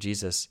mockery of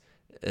Jesus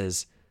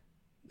is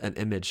an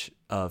image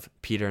of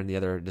Peter and the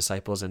other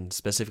disciples, and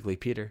specifically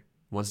Peter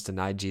once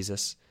denied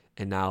Jesus,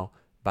 and now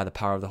by the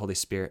power of the Holy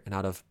Spirit and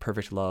out of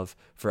perfect love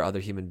for other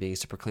human beings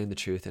to proclaim the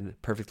truth and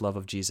perfect love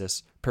of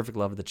Jesus, perfect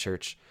love of the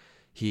church,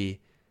 he,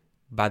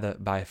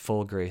 by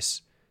full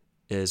grace,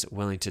 is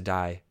willing to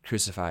die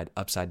crucified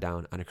upside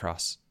down on a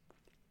cross.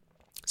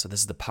 So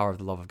this is the power of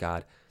the love of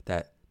God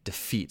that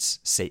defeats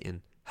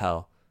Satan,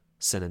 hell,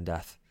 sin, and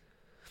death.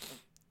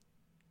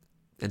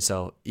 And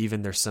so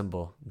even their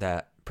symbol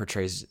that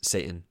portrays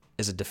Satan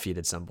is a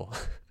defeated symbol.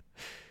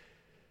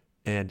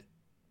 And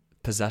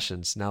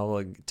possessions. Now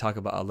we'll talk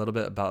about a little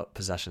bit about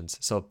possessions.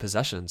 So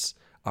possessions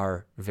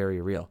are very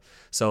real.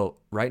 So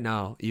right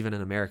now, even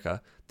in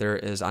America, there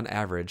is on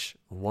average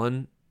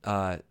one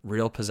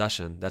real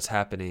possession that's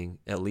happening,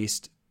 at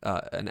least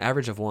an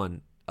average of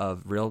one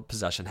of real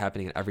possession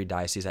happening in every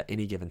diocese at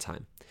any given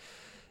time.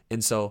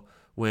 And so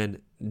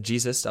when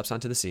Jesus steps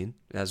onto the scene,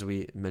 as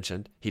we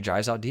mentioned, he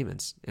drives out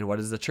demons. And what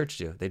does the church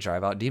do? They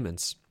drive out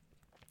demons.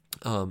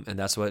 And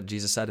that's what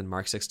Jesus said in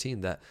Mark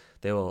 16, that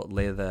they will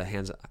lay the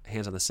hands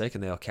on the sick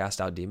and they'll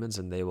cast out demons,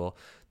 and they'll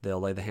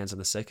lay the hands on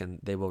the sick and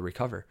they will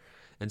recover.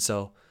 And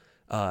so,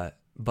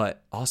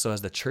 but also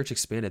as the church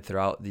expanded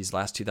throughout these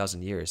last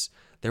 2,000 years,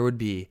 there would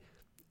be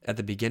at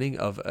the beginning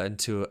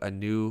into a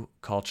new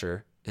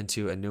culture,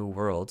 into a new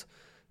world,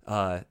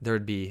 there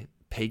would be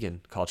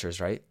pagan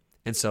cultures, right?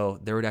 And so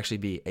there would actually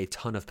be a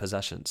ton of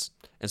possessions.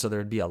 And so there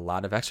would be a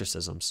lot of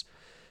exorcisms.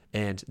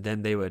 And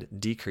then they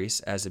would decrease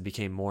as it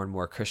became more and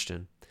more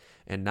Christian.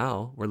 And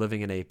now we're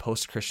living in a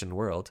post-Christian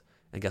world.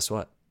 And guess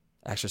what?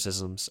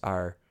 Exorcisms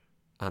are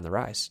on the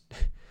rise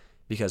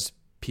because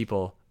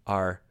people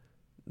are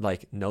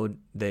like,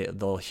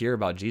 they'll hear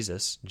about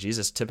Jesus.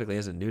 Jesus typically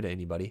isn't new to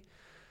anybody,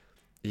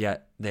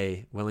 yet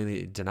they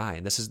willingly deny.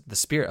 And this is the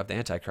spirit of the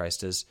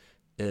Antichrist, is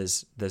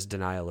this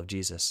denial of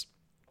Jesus,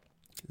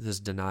 this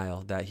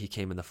denial that he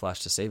came in the flesh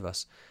to save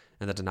us,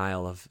 and the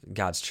denial of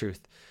God's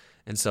truth.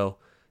 And so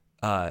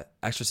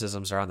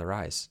exorcisms are on the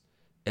rise.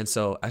 And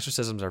so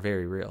exorcisms are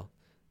very real.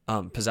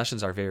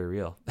 Possessions are very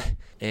real.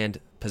 And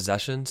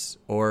possessions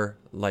or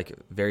like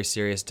very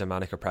serious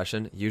demonic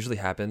oppression usually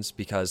happens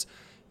because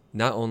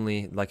not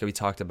only, like we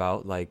talked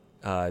about, like,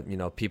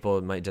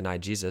 people might deny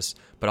Jesus,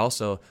 but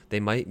also they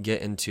might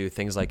get into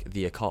things like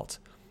the occult.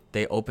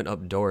 They open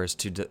up doors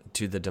to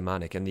the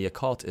demonic, and the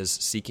occult is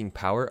seeking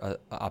power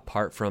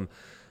apart from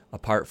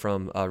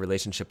a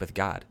relationship with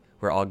God,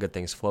 where all good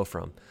things flow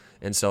from.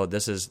 And so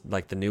this is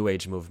like the New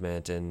Age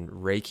movement and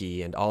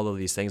Reiki and all of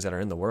these things that are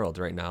in the world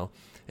right now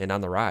and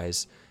on the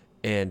rise.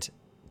 And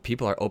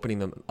people are opening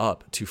them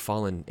up to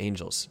fallen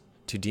angels,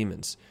 to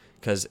demons,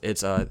 because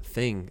it's a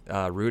thing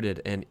rooted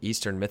in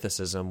Eastern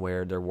mythicism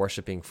where they're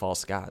worshiping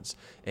false gods.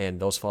 And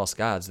those false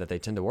gods that they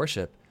tend to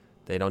worship,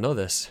 they don't know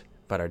this,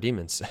 but are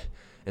demons.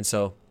 And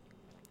so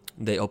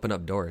they open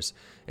up doors.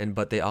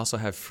 But they also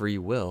have free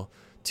will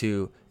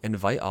to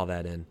invite all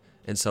that in.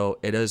 And so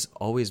it is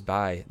always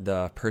by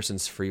the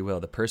person's free will.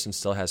 The person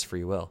still has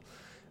free will.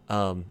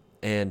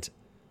 And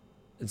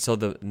so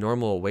the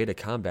normal way to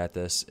combat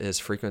this is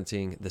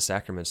frequenting the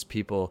sacraments,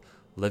 people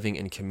living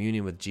in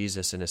communion with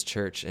Jesus and his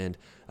church, and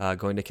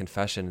going to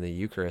confession and the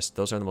Eucharist.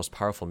 Those are the most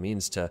powerful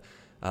means to,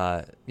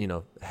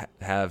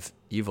 have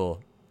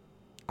evil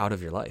out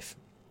of your life.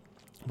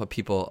 But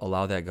people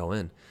allow that go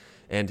in.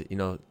 And,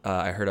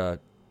 I heard a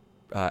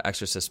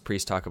exorcist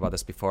priest talk about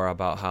this before,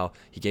 about how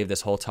he gave this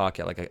whole talk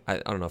at I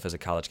don't know if it was a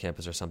college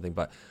campus or something,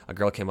 but a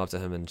girl came up to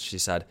him and she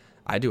said,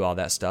 "I do all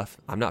that stuff.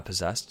 I'm not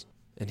possessed."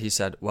 And he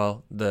said,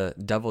 "Well, the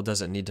devil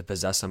doesn't need to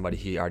possess somebody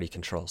he already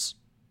controls,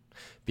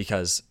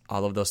 because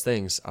all of those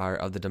things are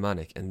of the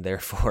demonic, and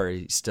therefore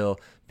he's still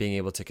being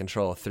able to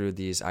control through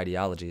these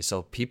ideologies."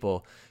 So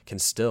people can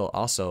still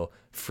also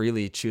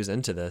freely choose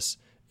into this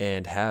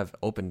and have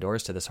open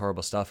doors to this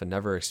horrible stuff and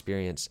never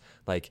experience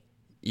like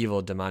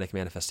evil demonic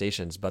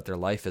manifestations, but their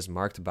life is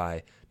marked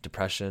by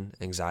depression,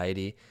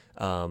 anxiety,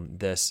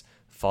 this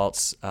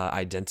false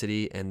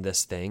identity in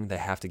this thing. They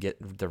have to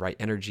get the right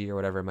energy or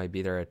whatever it might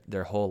be.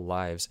 Their whole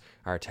lives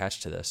are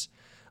attached to this.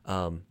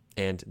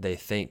 And they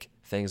think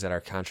things that are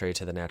contrary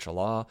to the natural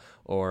law,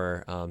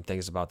 or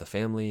things about the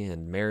family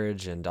and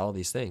marriage and all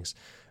these things.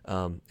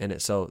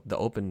 So the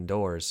open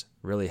doors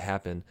really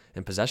happen,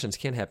 and possessions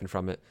can happen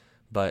from it,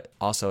 but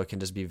also it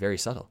can just be very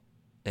subtle.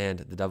 And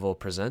the devil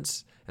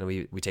presents, and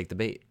we take the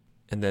bait.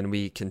 And then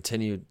we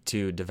continue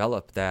to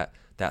develop that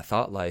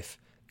thought life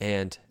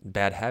and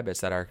bad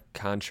habits that are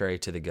contrary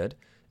to the good,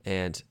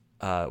 and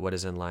what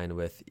is in line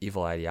with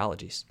evil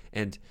ideologies.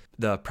 And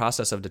the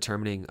process of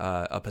determining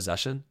a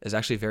possession is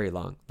actually very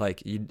long.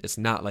 It's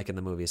not like in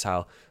the movies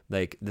how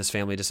like this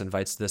family just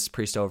invites this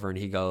priest over and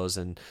he goes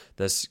and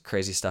this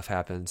crazy stuff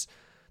happens.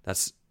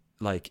 That's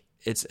like,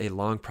 it's a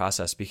long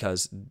process,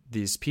 because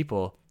these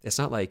people, it's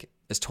not like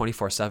it's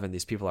 24/7.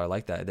 These people are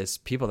like that. There's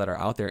people that are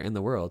out there in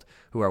the world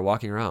who are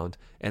walking around,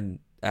 and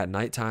at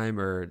nighttime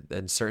or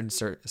in certain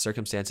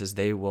circumstances,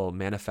 they will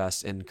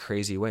manifest in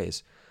crazy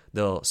ways.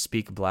 They'll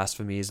speak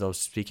blasphemies. They'll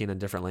speak in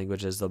different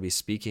languages. They'll be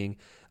speaking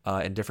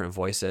in different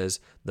voices.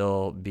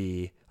 They'll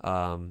be,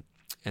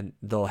 and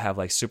they'll have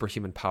like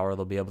superhuman power.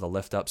 They'll be able to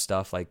lift up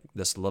stuff like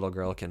this little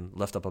girl can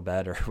lift up a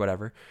bed or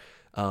whatever.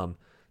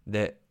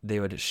 That they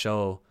would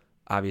show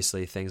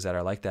obviously things that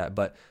are like that.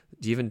 But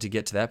even to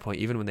get to that point,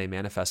 even when they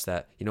manifest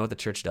that, you know what the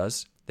church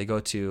does? They go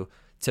to,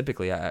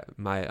 typically,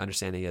 my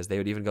understanding is they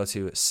would even go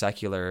to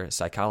secular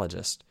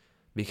psychologists,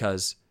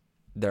 because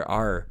there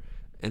are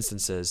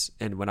instances,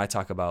 and when I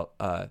talk about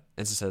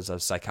instances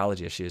of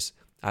psychology issues,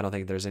 I don't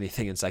think there's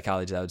anything in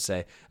psychology that would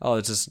say, oh,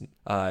 it's just,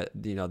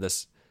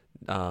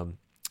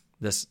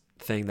 this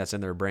thing that's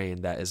in their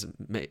brain that is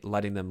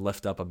letting them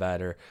lift up a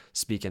bed or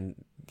speaking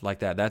like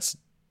that. That's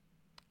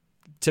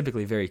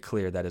typically very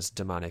clear that it's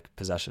demonic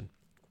possession,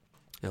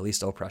 at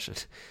least oppression.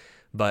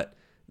 But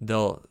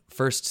they'll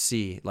first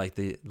see,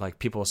 like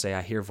people say,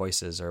 I hear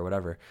voices or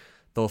whatever.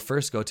 They'll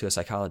first go to a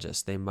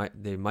psychologist. They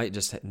might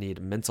just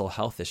need mental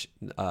health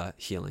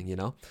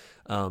healing,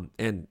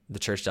 and the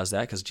church does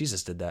that because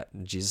Jesus did that,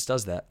 and Jesus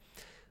does that.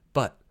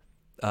 But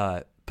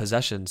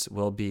possessions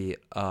will be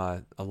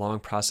a long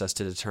process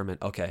to determine,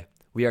 okay,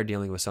 we are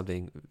dealing with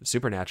something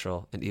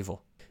supernatural and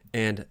evil.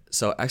 And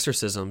so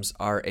exorcisms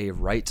are a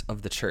rite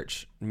of the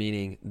church,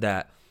 meaning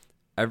that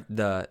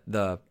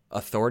the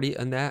authority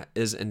in that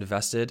is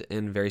invested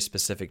in very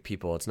specific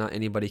people. It's not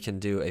anybody can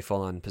do a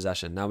full-on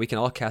possession. Now, we can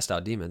all cast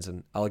out demons,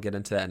 and I'll get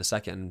into that in a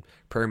second. In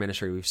prayer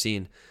ministry, we've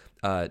seen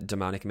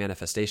demonic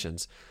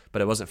manifestations,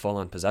 but it wasn't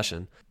full-on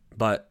possession.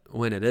 But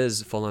when it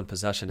is full-on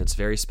possession, it's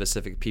very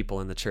specific people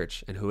in the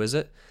church. And who is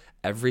it?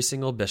 Every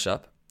single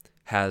bishop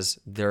has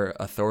their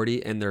authority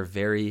in their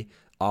very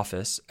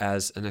office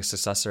as an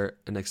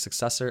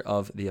successor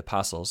of the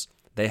apostles.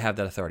 They have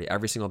that authority.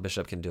 Every single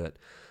bishop can do it.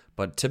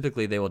 But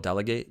typically they will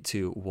delegate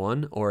to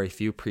one or a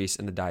few priests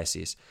in the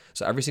diocese.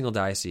 So every single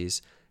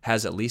diocese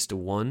has at least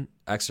one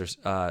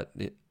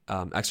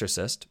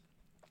exorcist,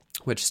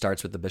 which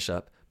starts with the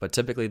bishop, but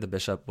typically the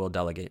bishop will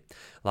delegate.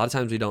 A lot of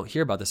times we don't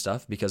hear about this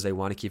stuff because they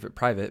want to keep it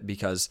private,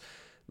 because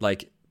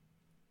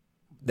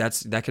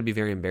that could be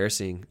very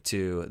embarrassing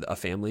to a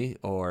family,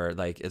 or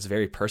it's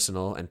very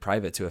personal and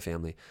private to a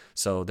family.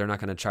 So they're not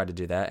going to try to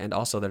do that. And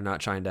also they're not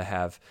trying to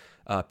have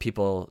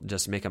people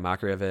just make a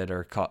mockery of it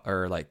or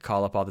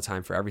call up all the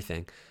time for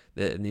everything.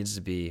 It needs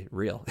to be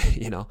real,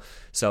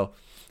 So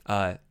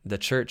the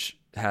church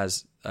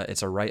has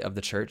it's a rite of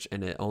the church,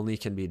 and it only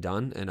can be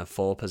done in a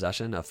full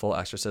possession. A full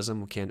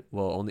exorcism can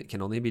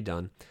only be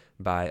done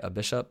by a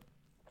bishop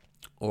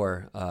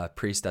or a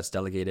priest that's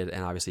delegated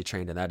and obviously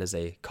trained, and that is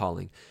a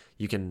calling.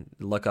 You can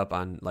look up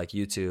on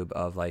YouTube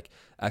of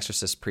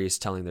exorcist priests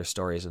telling their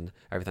stories and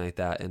everything like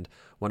that. And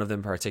one of them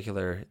in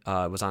particular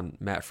was on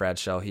Matt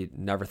Fradd's show. He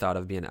never thought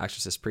of being an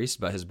exorcist priest,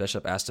 but his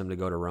bishop asked him to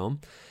go to Rome,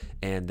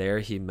 and there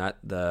he met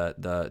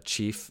the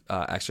chief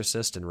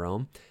exorcist in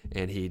Rome,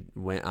 and he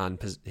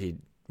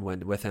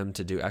went with him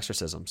to do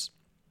exorcisms.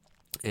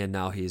 And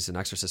now he's an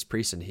exorcist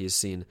priest, and he's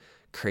seen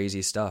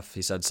crazy stuff.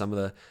 He said some of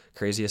the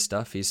craziest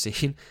stuff he's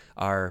seen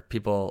are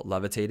people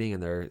levitating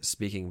and they're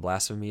speaking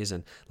blasphemies.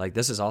 And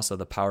this is also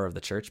the power of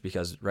the church,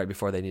 because right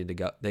before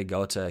they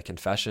go to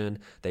confession,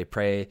 they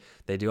pray,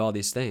 they do all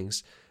these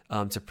things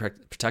to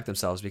protect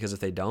themselves, because if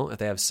they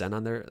have sin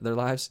on their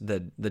lives,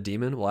 the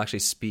demon will actually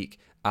speak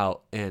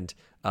out and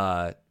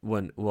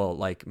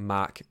will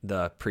mock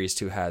the priest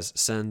who has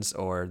sins,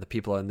 or the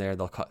people in there.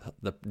 They'll call,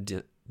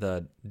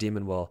 the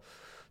demon will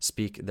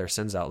speak their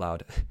sins out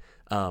loud.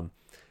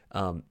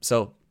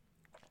 So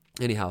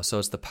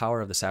it's the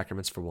power of the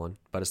sacraments for one,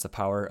 but it's the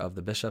power of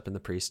the bishop and the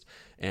priest.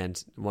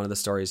 And one of the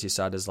stories he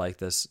said is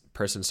this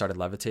person started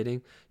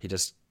levitating. He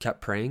just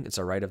kept praying. It's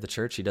a rite of the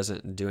church. He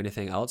doesn't do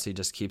anything else. He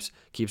just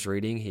keeps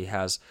reading. He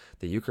has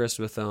the Eucharist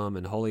with him,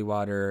 and holy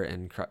water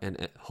and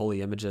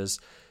holy images.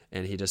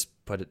 And he just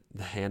put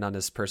the hand on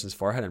this person's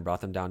forehead and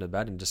brought them down to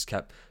bed and just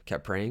kept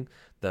praying.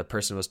 The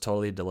person was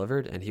totally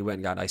delivered, and he went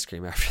and got ice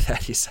cream after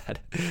that, he said.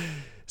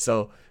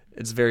 So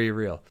it's very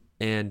real.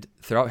 And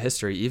throughout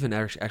history, even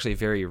actually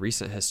very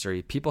recent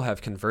history, people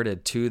have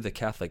converted to the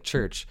Catholic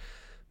Church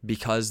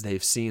because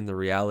they've seen the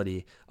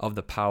reality of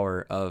the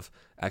power of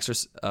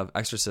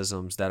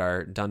exorcisms that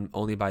are done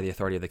only by the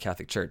authority of the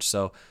Catholic Church.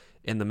 So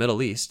in the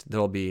Middle East, there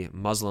will be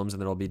Muslims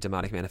and there will be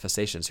demonic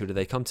manifestations. Who do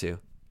they come to?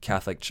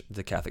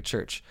 The Catholic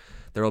Church.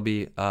 There will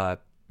be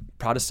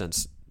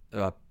Protestants,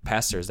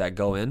 pastors that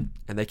go in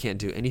and they can't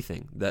do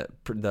anything.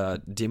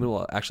 The demon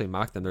will actually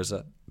mock them. There's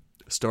a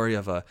story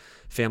of a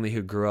family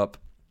who grew up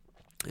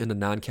in a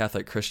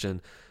non-Catholic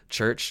Christian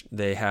church.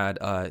 They had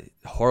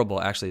horrible,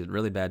 actually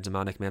really bad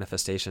demonic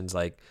manifestations,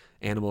 like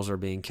animals were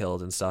being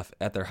killed and stuff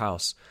at their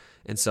house.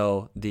 And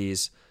so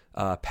these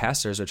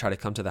pastors would try to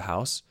come to the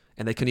house,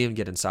 and they couldn't even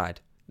get inside.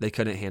 They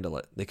couldn't handle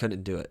it. They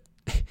couldn't do it.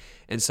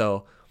 And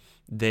so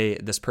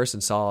this person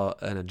saw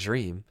in a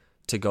dream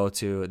to go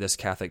to this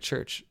Catholic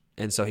church.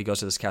 And so he goes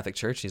to this Catholic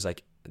church. And he's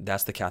like,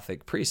 that's the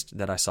Catholic priest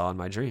that I saw in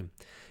my dream.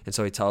 And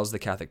so he tells the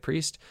Catholic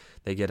priest,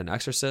 they get an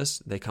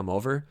exorcist, they come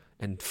over,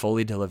 and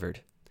fully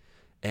delivered.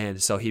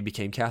 And so he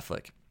became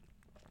Catholic.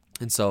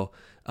 And so,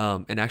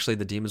 and actually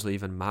the demons will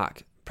even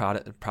mock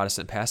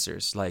Protestant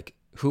pastors. Like,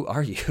 who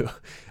are you?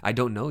 I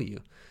don't know you.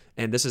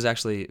 And this is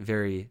actually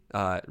very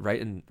right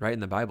in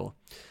the Bible.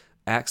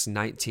 Acts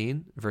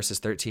 19, verses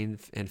 13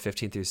 and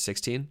 15 through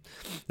 16.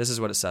 This is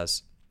what it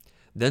says.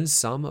 Then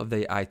some of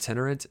the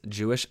itinerant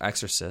Jewish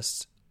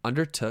exorcists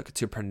undertook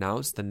to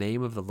pronounce the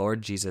name of the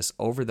Lord Jesus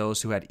over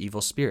those who had evil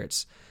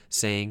spirits,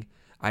 saying,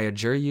 I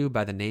adjure you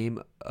by the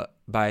name,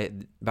 by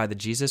the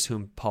Jesus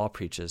whom Paul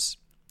preaches.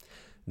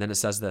 Then it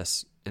says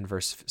this,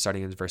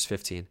 starting in verse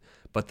 15.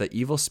 But the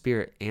evil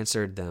spirit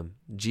answered them,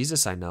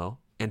 Jesus I know,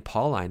 and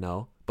Paul I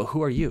know, but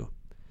who are you?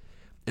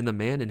 And the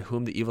man in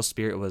whom the evil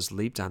spirit was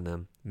leaped on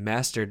them,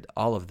 mastered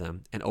all of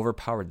them, and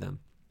overpowered them.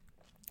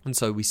 And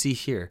so we see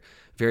here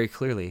very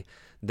clearly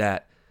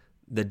that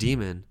the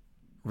demon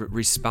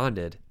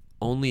responded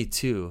only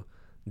to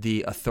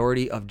the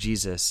authority of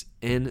Jesus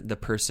in the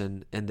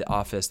person in the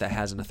office that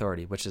has an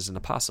authority, which is an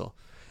apostle.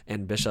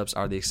 And bishops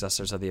are the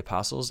successors of the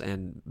apostles,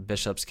 and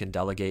bishops can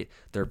delegate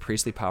their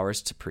priestly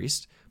powers to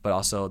priests, but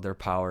also their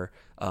power,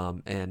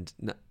 and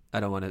I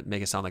don't want to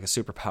make it sound like a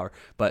superpower,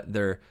 but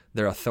their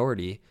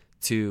authority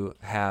to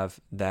have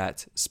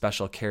that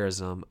special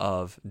charism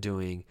of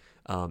doing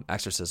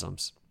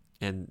exorcisms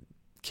in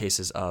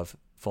cases of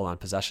full-on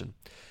possession.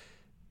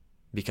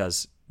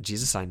 Because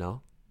Jesus I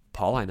know,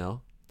 Paul I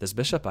know, this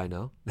bishop I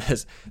know,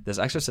 this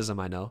exorcism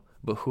I know,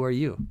 but who are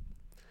you?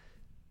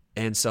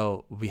 And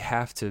so we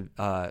have to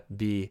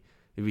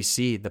we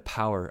see the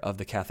power of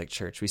the Catholic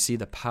Church. We see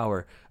the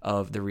power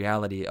of the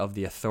reality of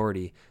the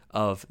authority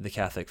of the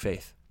Catholic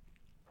faith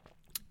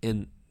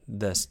in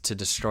this to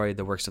destroy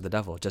the works of the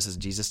devil, just as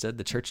Jesus did,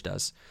 the church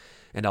does.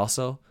 And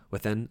also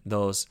within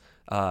those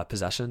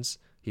possessions,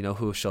 you know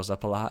who shows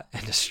up a lot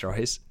and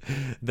destroys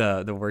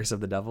the works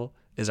of the devil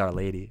is Our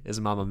Lady, is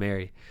Mama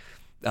Mary.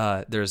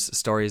 There's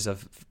stories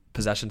of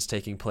possessions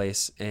taking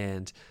place,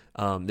 and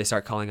they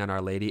start calling on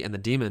Our Lady, and the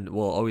demon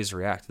will always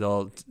react.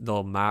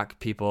 They'll mock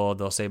people,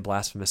 they'll say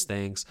blasphemous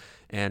things,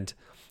 and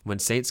when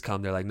saints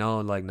come, they're like,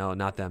 no,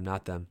 not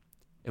them.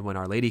 And when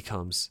Our Lady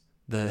comes,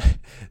 the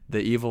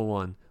evil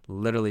one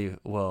literally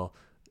will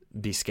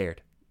be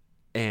scared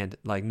and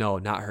like, no,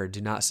 not her, do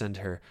not send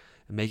her,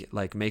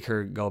 make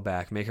her go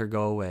back, make her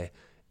go away.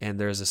 And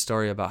there's a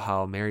story about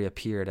how Mary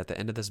appeared at the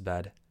end of this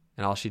bed,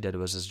 and all she did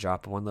was just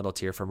drop one little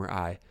tear from her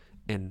eye,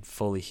 and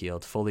fully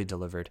healed, fully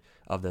delivered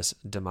of this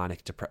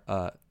demonic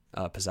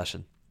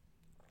possession.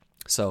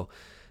 So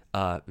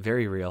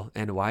very real.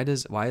 And why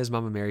is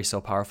Mama Mary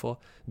so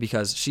powerful?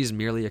 Because she's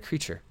merely a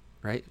creature,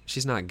 right?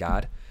 She's not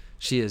God.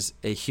 She is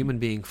a human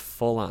being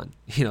full on.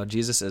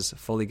 Jesus is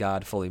fully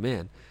God, fully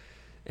man.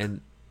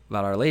 And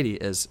Our Lady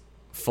is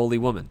fully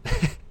woman.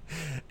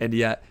 And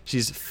yet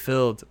she's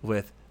filled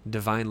with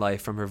divine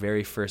life from her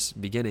very first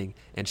beginning,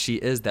 and she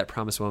is that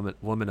promised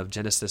woman of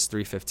Genesis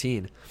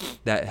 3:15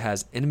 that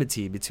has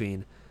enmity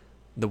between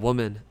the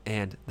woman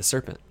and the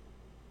serpent.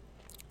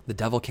 The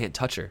devil can't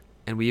touch her,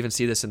 and we even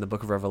see this in the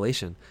book of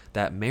Revelation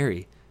that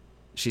Mary,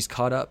 she's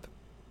caught up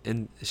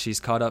in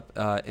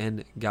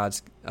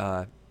God's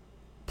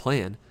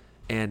plan,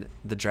 and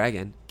the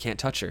dragon can't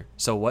touch her.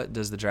 So what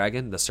does the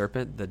dragon, the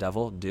serpent, the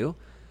devil do?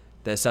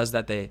 That says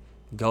that they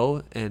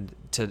go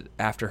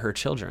after her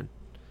children.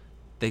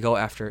 They go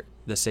after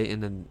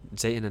Satan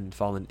and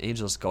fallen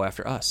angels go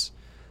after us.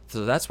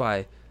 So that's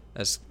why,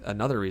 as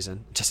another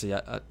reason, just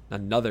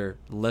another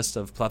list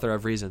of plethora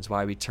of reasons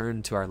why we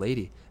turn to Our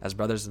Lady as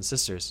brothers and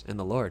sisters in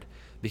the Lord,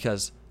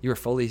 because you are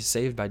fully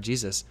saved by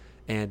Jesus,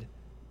 and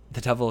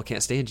the devil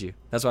can't stand you.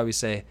 That's why we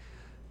say,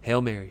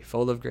 Hail Mary,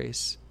 full of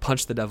grace,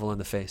 punch the devil in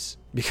the face,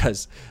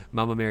 because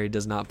Mama Mary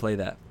does not play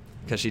that,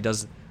 because she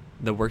does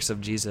the works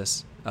of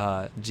Jesus.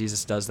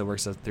 Jesus does the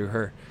works through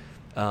her.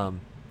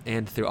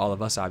 And through all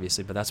of us,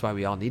 obviously, but that's why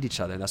we all need each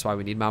other, and that's why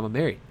we need Mama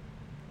Mary,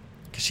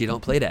 because she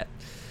don't play that.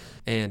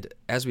 And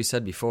as we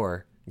said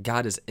before,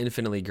 God is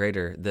infinitely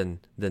greater than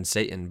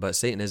Satan, but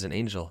Satan is an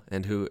angel,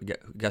 and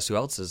guess who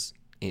else is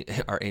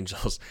our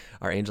angels?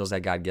 Our angels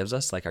that God gives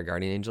us, like our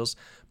guardian angels,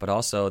 but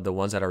also the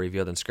ones that are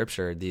revealed in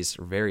Scripture, these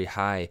very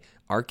high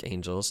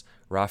archangels,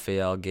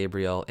 Raphael,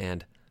 Gabriel,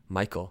 and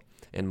Michael.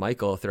 And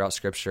Michael throughout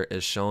Scripture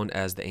is shown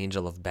as the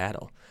angel of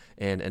battle.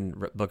 And in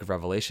the book of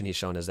Revelation, he's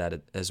shown as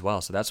that as well.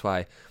 So that's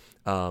why,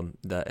 and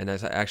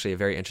it's actually a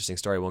very interesting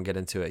story. I won't get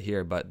into it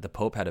here, but the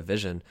Pope had a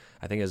vision,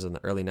 I think it was in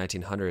the early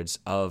 1900s,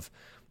 of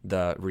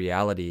the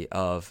reality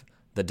of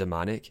the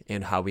demonic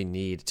and how we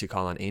need to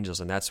call on angels.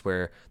 And that's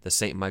where the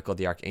Saint Michael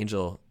the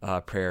Archangel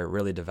prayer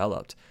really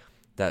developed.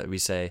 That we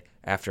say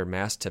after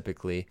Mass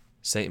typically,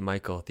 Saint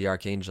Michael the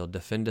Archangel,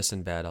 defend us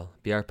in battle.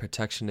 Be our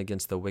protection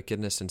against the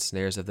wickedness and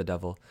snares of the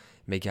devil.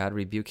 May God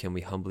rebuke him,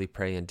 we humbly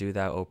pray, and do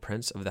thou, O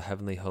Prince of the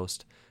heavenly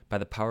host, by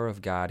the power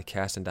of God,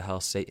 cast into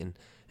hell Satan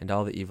and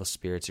all the evil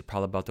spirits who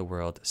prowl about the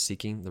world,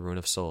 seeking the ruin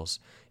of souls.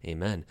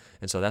 Amen.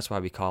 And so that's why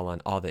we call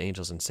on all the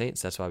angels and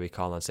saints. That's why we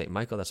call on Saint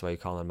Michael. That's why we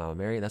call on Mama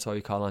Mary. That's why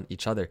we call on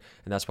each other.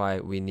 And that's why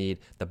we need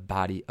the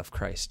body of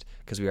Christ,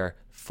 because we are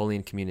fully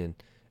in communion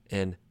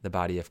in the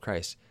body of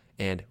Christ.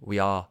 And we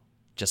all,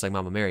 just like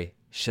Mama Mary,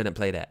 shouldn't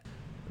play that.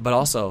 But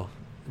also,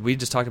 we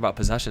just talked about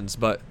possessions,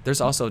 but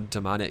there's also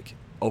demonic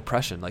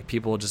oppression. Like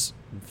people just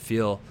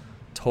feel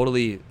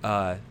totally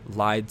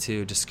lied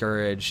to,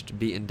 discouraged,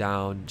 beaten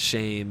down,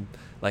 shame.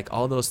 Like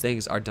all those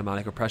things are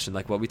demonic oppression.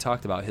 Like what we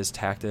talked about, his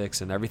tactics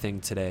and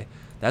everything today,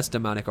 that's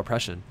demonic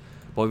oppression.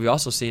 But we've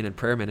also seen in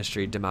prayer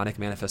ministry demonic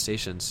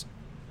manifestations.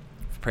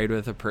 Prayed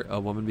with a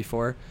woman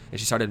before, and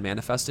she started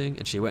manifesting,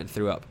 and she went and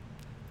threw up.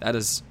 That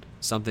is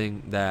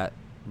something that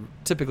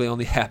typically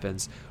only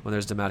happens when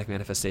there's demonic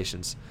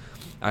manifestations.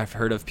 I've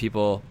heard of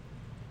people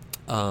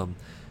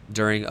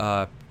During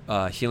a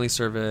healing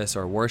service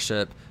or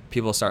worship,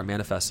 people start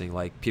manifesting,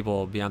 like people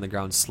will be on the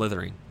ground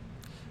slithering.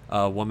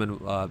 A woman,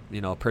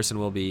 a person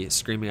will be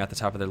screaming at the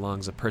top of their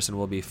lungs. A person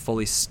will be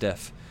fully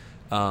stiff.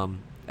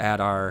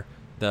 At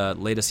the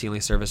latest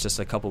healing service just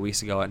a couple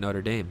weeks ago at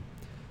Notre Dame,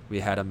 we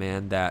had a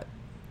man that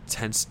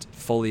tensed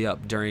fully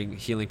up during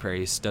healing prayer.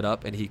 He stood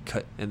up and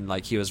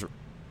he was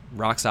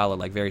rock solid,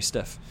 like very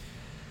stiff.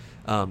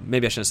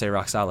 Maybe I shouldn't say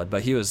rock solid,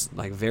 but he was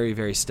like very,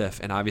 very stiff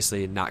and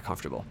obviously not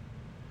comfortable.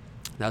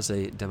 That's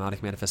a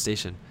demonic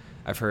manifestation.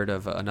 I've heard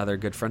of another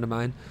good friend of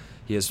mine.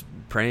 He is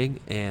praying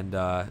and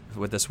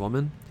with this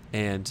woman,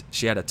 and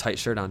she had a tight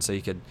shirt on, so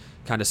you could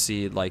kind of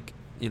see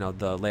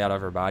the layout of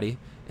her body,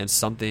 and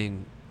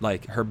something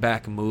like her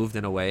back moved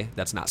in a way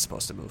that's not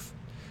supposed to move.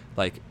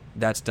 Like,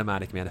 that's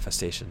demonic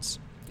manifestations.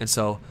 And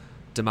so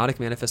demonic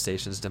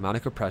manifestations,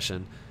 demonic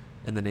oppression,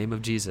 in the name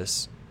of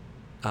Jesus,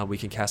 we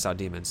can cast out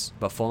demons.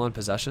 But full-on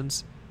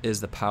possessions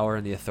is the power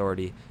and the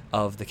authority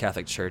of the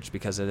Catholic Church,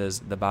 because it is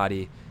the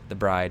body, the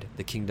bride,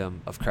 the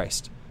kingdom of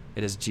Christ.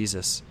 It is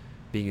Jesus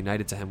being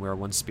united to him. We are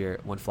one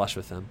spirit, one flesh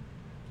with him.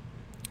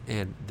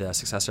 And the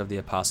successor of the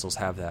apostles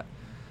have that,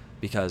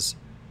 because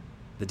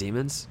the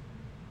demons,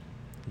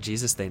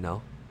 Jesus they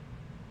know,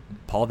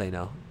 Paul they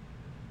know,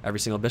 every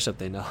single bishop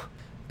they know.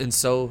 And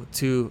so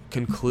to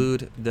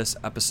conclude this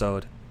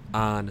episode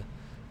on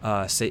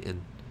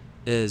Satan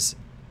is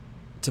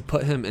to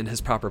put him in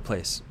his proper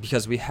place,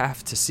 because we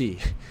have to see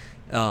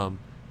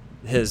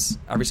his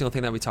every single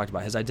thing that we talked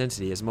about, his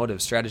identity, his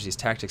motives, strategies,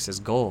 tactics, his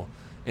goal.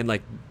 And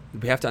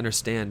we have to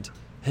understand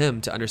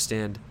him to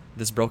understand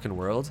this broken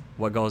world,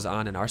 what goes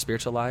on in our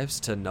spiritual lives,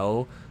 to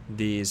know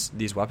these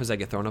weapons that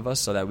get thrown at us,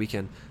 so that we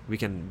can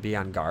be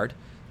on guard,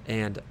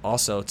 and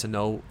also to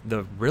know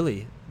the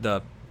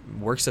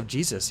works of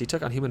Jesus. He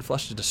took on human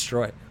flesh to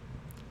destroy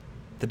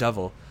the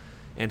devil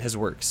and his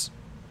works,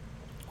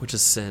 which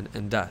is sin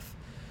and death.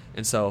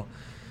 And so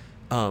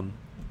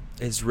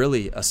it's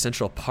really a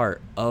central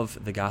part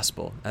of the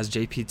gospel. As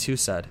JP2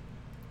 said,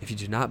 if you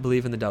do not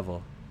believe in the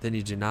devil, then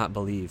you do not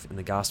believe in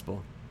the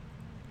gospel.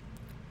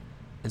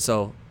 And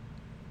so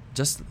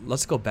just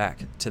let's go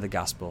back to the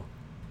gospel.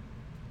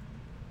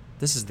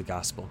 This is the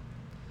gospel.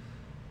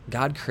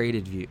 God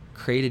created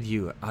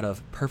you out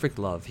of perfect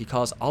love. He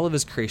calls all of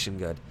his creation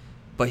good,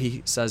 but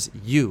he says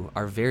you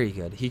are very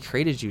good. He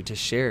created you to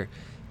share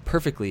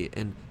perfectly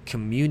in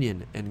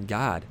communion in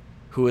God,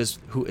 who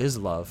is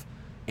love,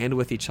 and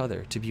with each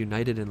other, to be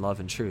united in love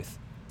and truth.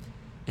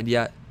 And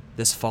yet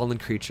this fallen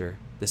creature,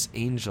 this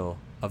angel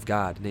of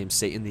God named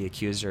Satan the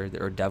accuser,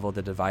 or devil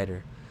the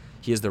divider,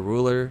 he is the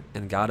ruler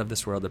and God of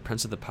this world, the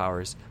prince of the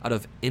powers, out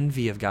of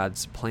envy of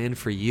God's plan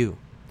for you.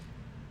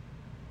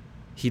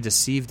 He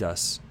deceived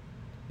us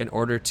in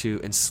order to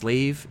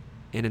enslave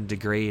and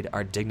degrade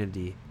our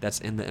dignity that's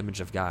in the image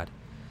of God.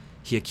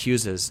 He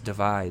accuses,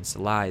 divides,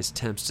 lies,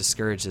 tempts,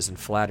 discourages, and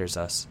flatters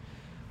us.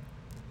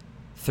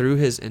 Through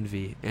his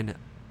envy and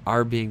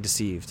our being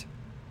deceived,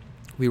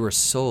 we were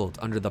sold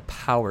under the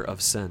power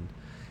of sin.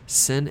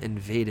 Sin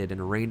invaded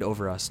and reigned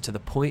over us, to the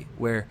point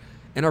where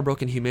in our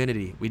broken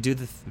humanity, we do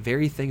the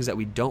very things that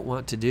we don't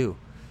want to do,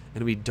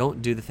 and we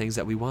don't do the things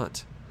that we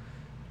want.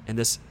 And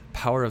this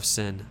power of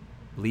sin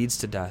leads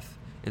to death.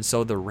 And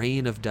so the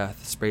reign of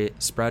death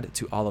spread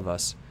to all of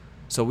us.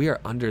 So we are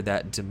under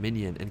that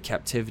dominion and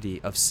captivity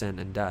of sin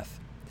and death.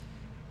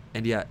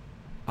 And yet,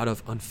 out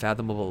of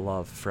unfathomable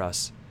love for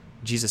us,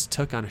 Jesus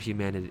took on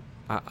humanity,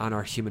 on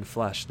our human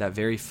flesh, that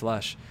very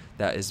flesh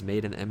that is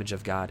made in the image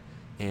of God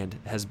and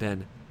has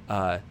been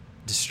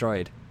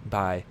destroyed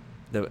by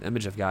the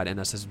image of God in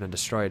us, has been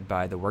destroyed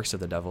by the works of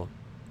the devil.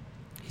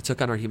 He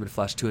took on our human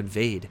flesh to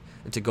invade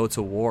and to go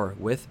to war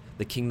with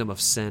the kingdom of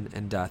sin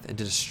and death, and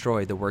to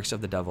destroy the works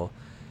of the devil,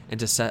 and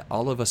to set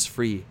all of us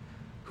free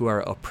who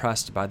are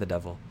oppressed by the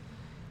devil.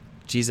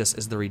 Jesus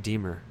is the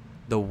Redeemer,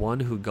 the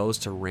one who goes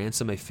to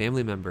ransom a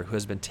family member who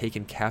has been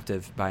taken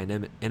captive by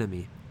an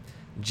enemy.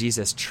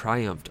 Jesus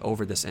triumphed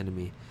over this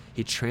enemy.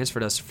 He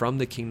transferred us from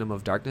the kingdom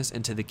of darkness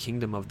into the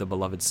kingdom of the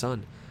beloved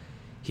Son.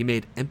 He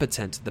made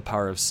impotent the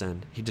power of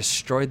sin. He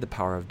destroyed the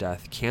power of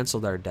death,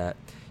 canceled our debt.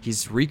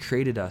 He's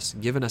recreated us,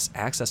 given us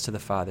access to the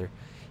Father.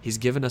 He's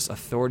given us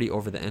authority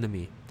over the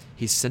enemy.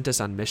 He's sent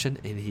us on mission,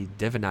 and he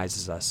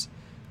divinizes us.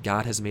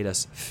 God has made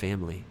us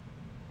family.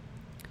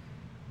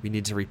 We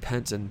need to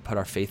repent and put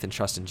our faith and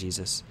trust in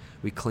Jesus.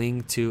 We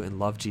cling to and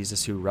love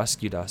Jesus, who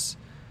rescued us,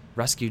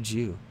 rescued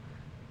you.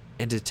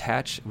 And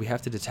we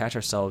have to detach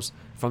ourselves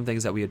from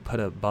things that we had put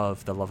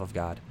above the love of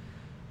God.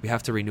 We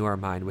have to renew our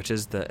mind, which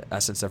is the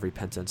essence of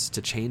repentance,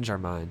 to change our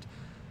mind.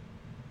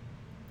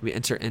 We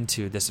enter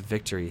into this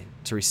victory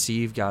to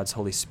receive God's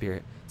Holy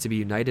Spirit, to be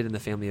united in the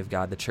family of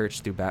God, the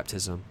church, through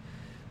baptism.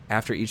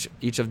 After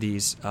each of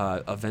these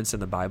events in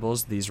the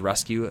Bibles, these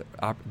rescue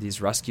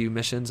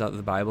missions out of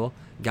the Bible,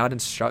 God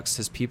instructs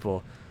his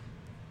people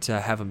to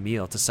have a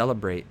meal, to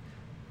celebrate,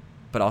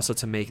 but also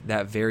to make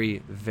that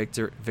very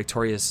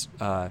victorious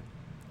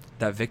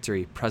that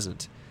victory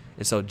present.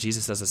 And so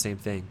Jesus does the same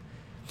thing.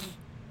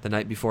 The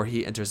night before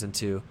he enters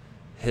into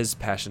his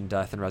passion,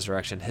 death, and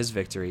resurrection, his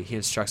victory, he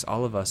instructs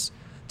all of us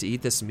to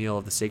eat this meal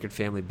of the sacred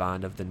family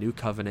bond of the new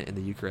covenant in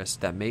the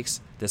Eucharist that makes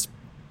this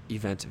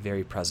event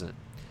very present.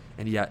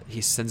 And yet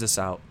he sends us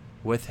out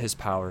with his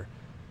power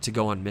to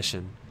go on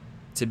mission,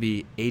 to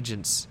be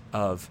agents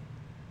of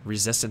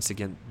resistance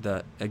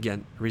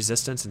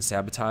resistance and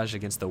sabotage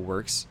against the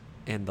works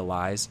and the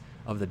lies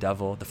of the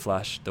devil, the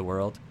flesh, the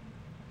world.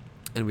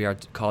 And we are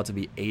called to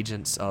be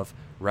agents of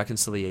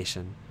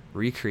reconciliation,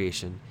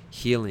 recreation,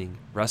 healing,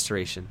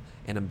 restoration,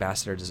 and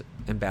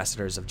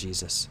ambassadors of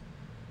Jesus.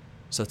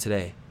 So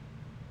today,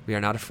 we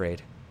are not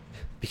afraid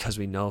because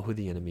we know who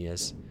the enemy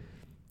is,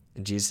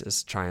 and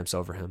Jesus triumphs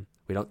over him.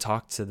 We don't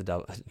talk to the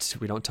devil.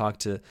 We don't talk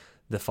to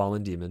the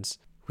fallen demons.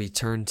 We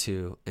turn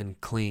to and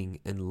cling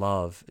and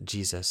love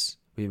Jesus.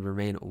 We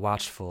remain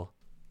watchful,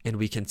 and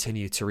we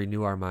continue to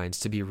renew our minds,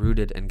 to be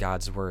rooted in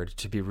God's word,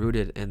 to be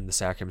rooted in the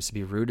sacraments, to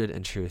be rooted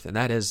in truth. And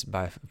that is,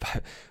 by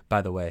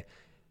the way,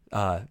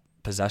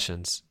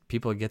 possessions.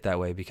 People get that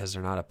way because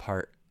they're not a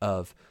part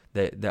of.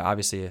 They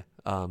obviously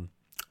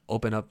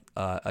open up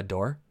a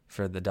door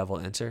for the devil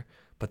to enter,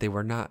 but they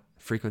were not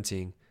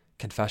frequenting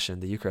confession,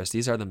 the Eucharist.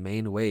 These are the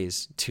main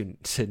ways to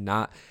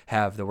not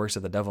have the works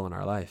of the devil in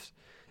our life,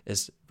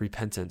 is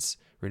repentance,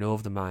 renewal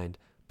of the mind,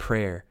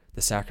 prayer,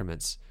 the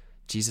sacraments.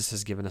 Jesus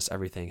has given us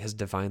everything, his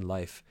divine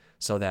life,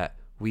 so that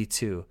we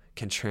too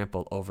can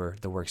trample over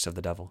the works of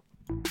the devil.